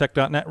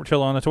 ChillaTech.net.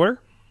 Chilla on the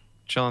Twitter.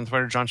 Chilla on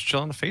Twitter. John's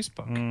Chilla on the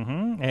Facebook.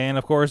 Mm-hmm. And,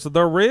 of course, the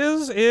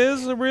Rizz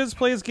is Rizz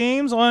Plays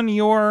Games on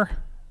your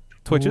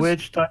Twitches.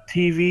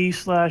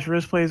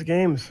 Twitch.tv/Rizz Plays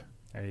Games.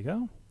 There you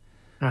go.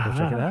 Go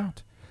check it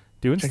out.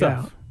 Doing Check it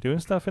stuff. out. Doing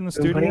stuff in the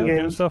Playing studio. Doing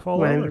games. stuff all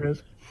My name over.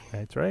 is.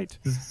 That's right.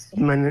 This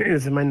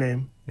is my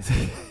name.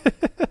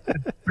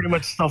 Pretty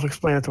much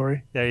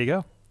self-explanatory. There you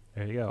go.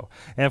 There you go.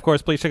 And, of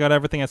course, please check out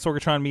everything at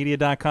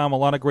sorgatronmedia.com. A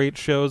lot of great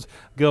shows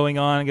going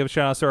on. Give a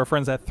shout-out to our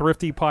friends at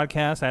Thrifty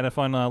Podcast. I had a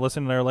fun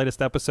listening to their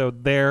latest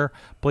episode there.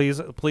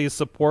 Please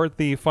support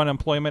the Fun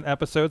Employment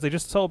episodes. They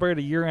just celebrated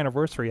a year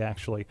anniversary,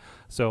 actually.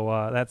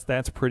 So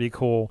that's pretty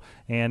cool.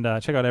 And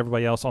check out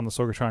everybody else on the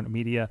Sorgatron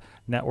Media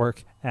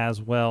Network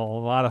as well. A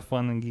lot of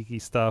fun and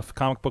geeky stuff.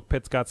 Comic Book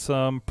Pit's got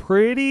some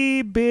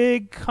pretty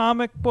big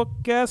comic book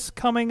guests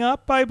coming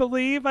up, I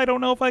believe. I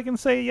don't know if I can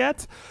say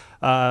yet.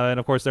 And,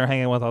 of course, they're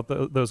hanging with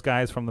those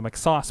guys from the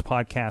McSauce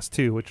podcast,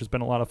 too, which has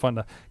been a lot of fun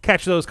to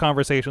catch those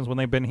conversations when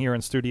they've been here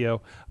in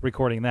studio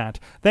recording that.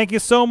 Thank you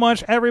so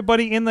much,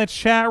 everybody in the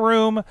chat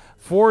room,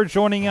 for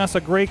joining us.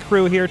 A great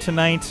crew here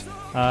tonight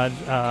on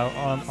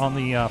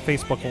the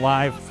Facebook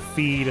Live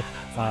feed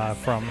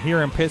from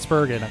here in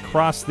Pittsburgh and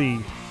across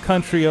the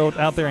country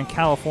out there in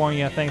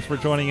California. Thanks for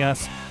joining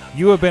us.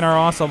 You have been our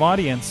awesome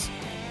audience.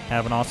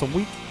 Have an awesome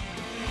week.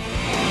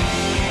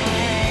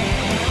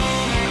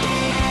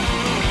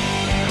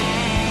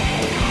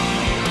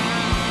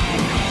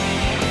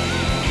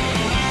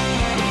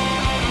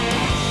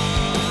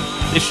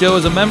 This show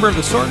is a member of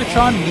the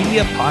Sorgatron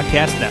Media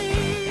Podcast Network.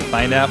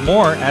 Find out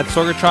more at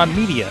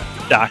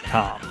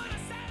sorgatronmedia.com.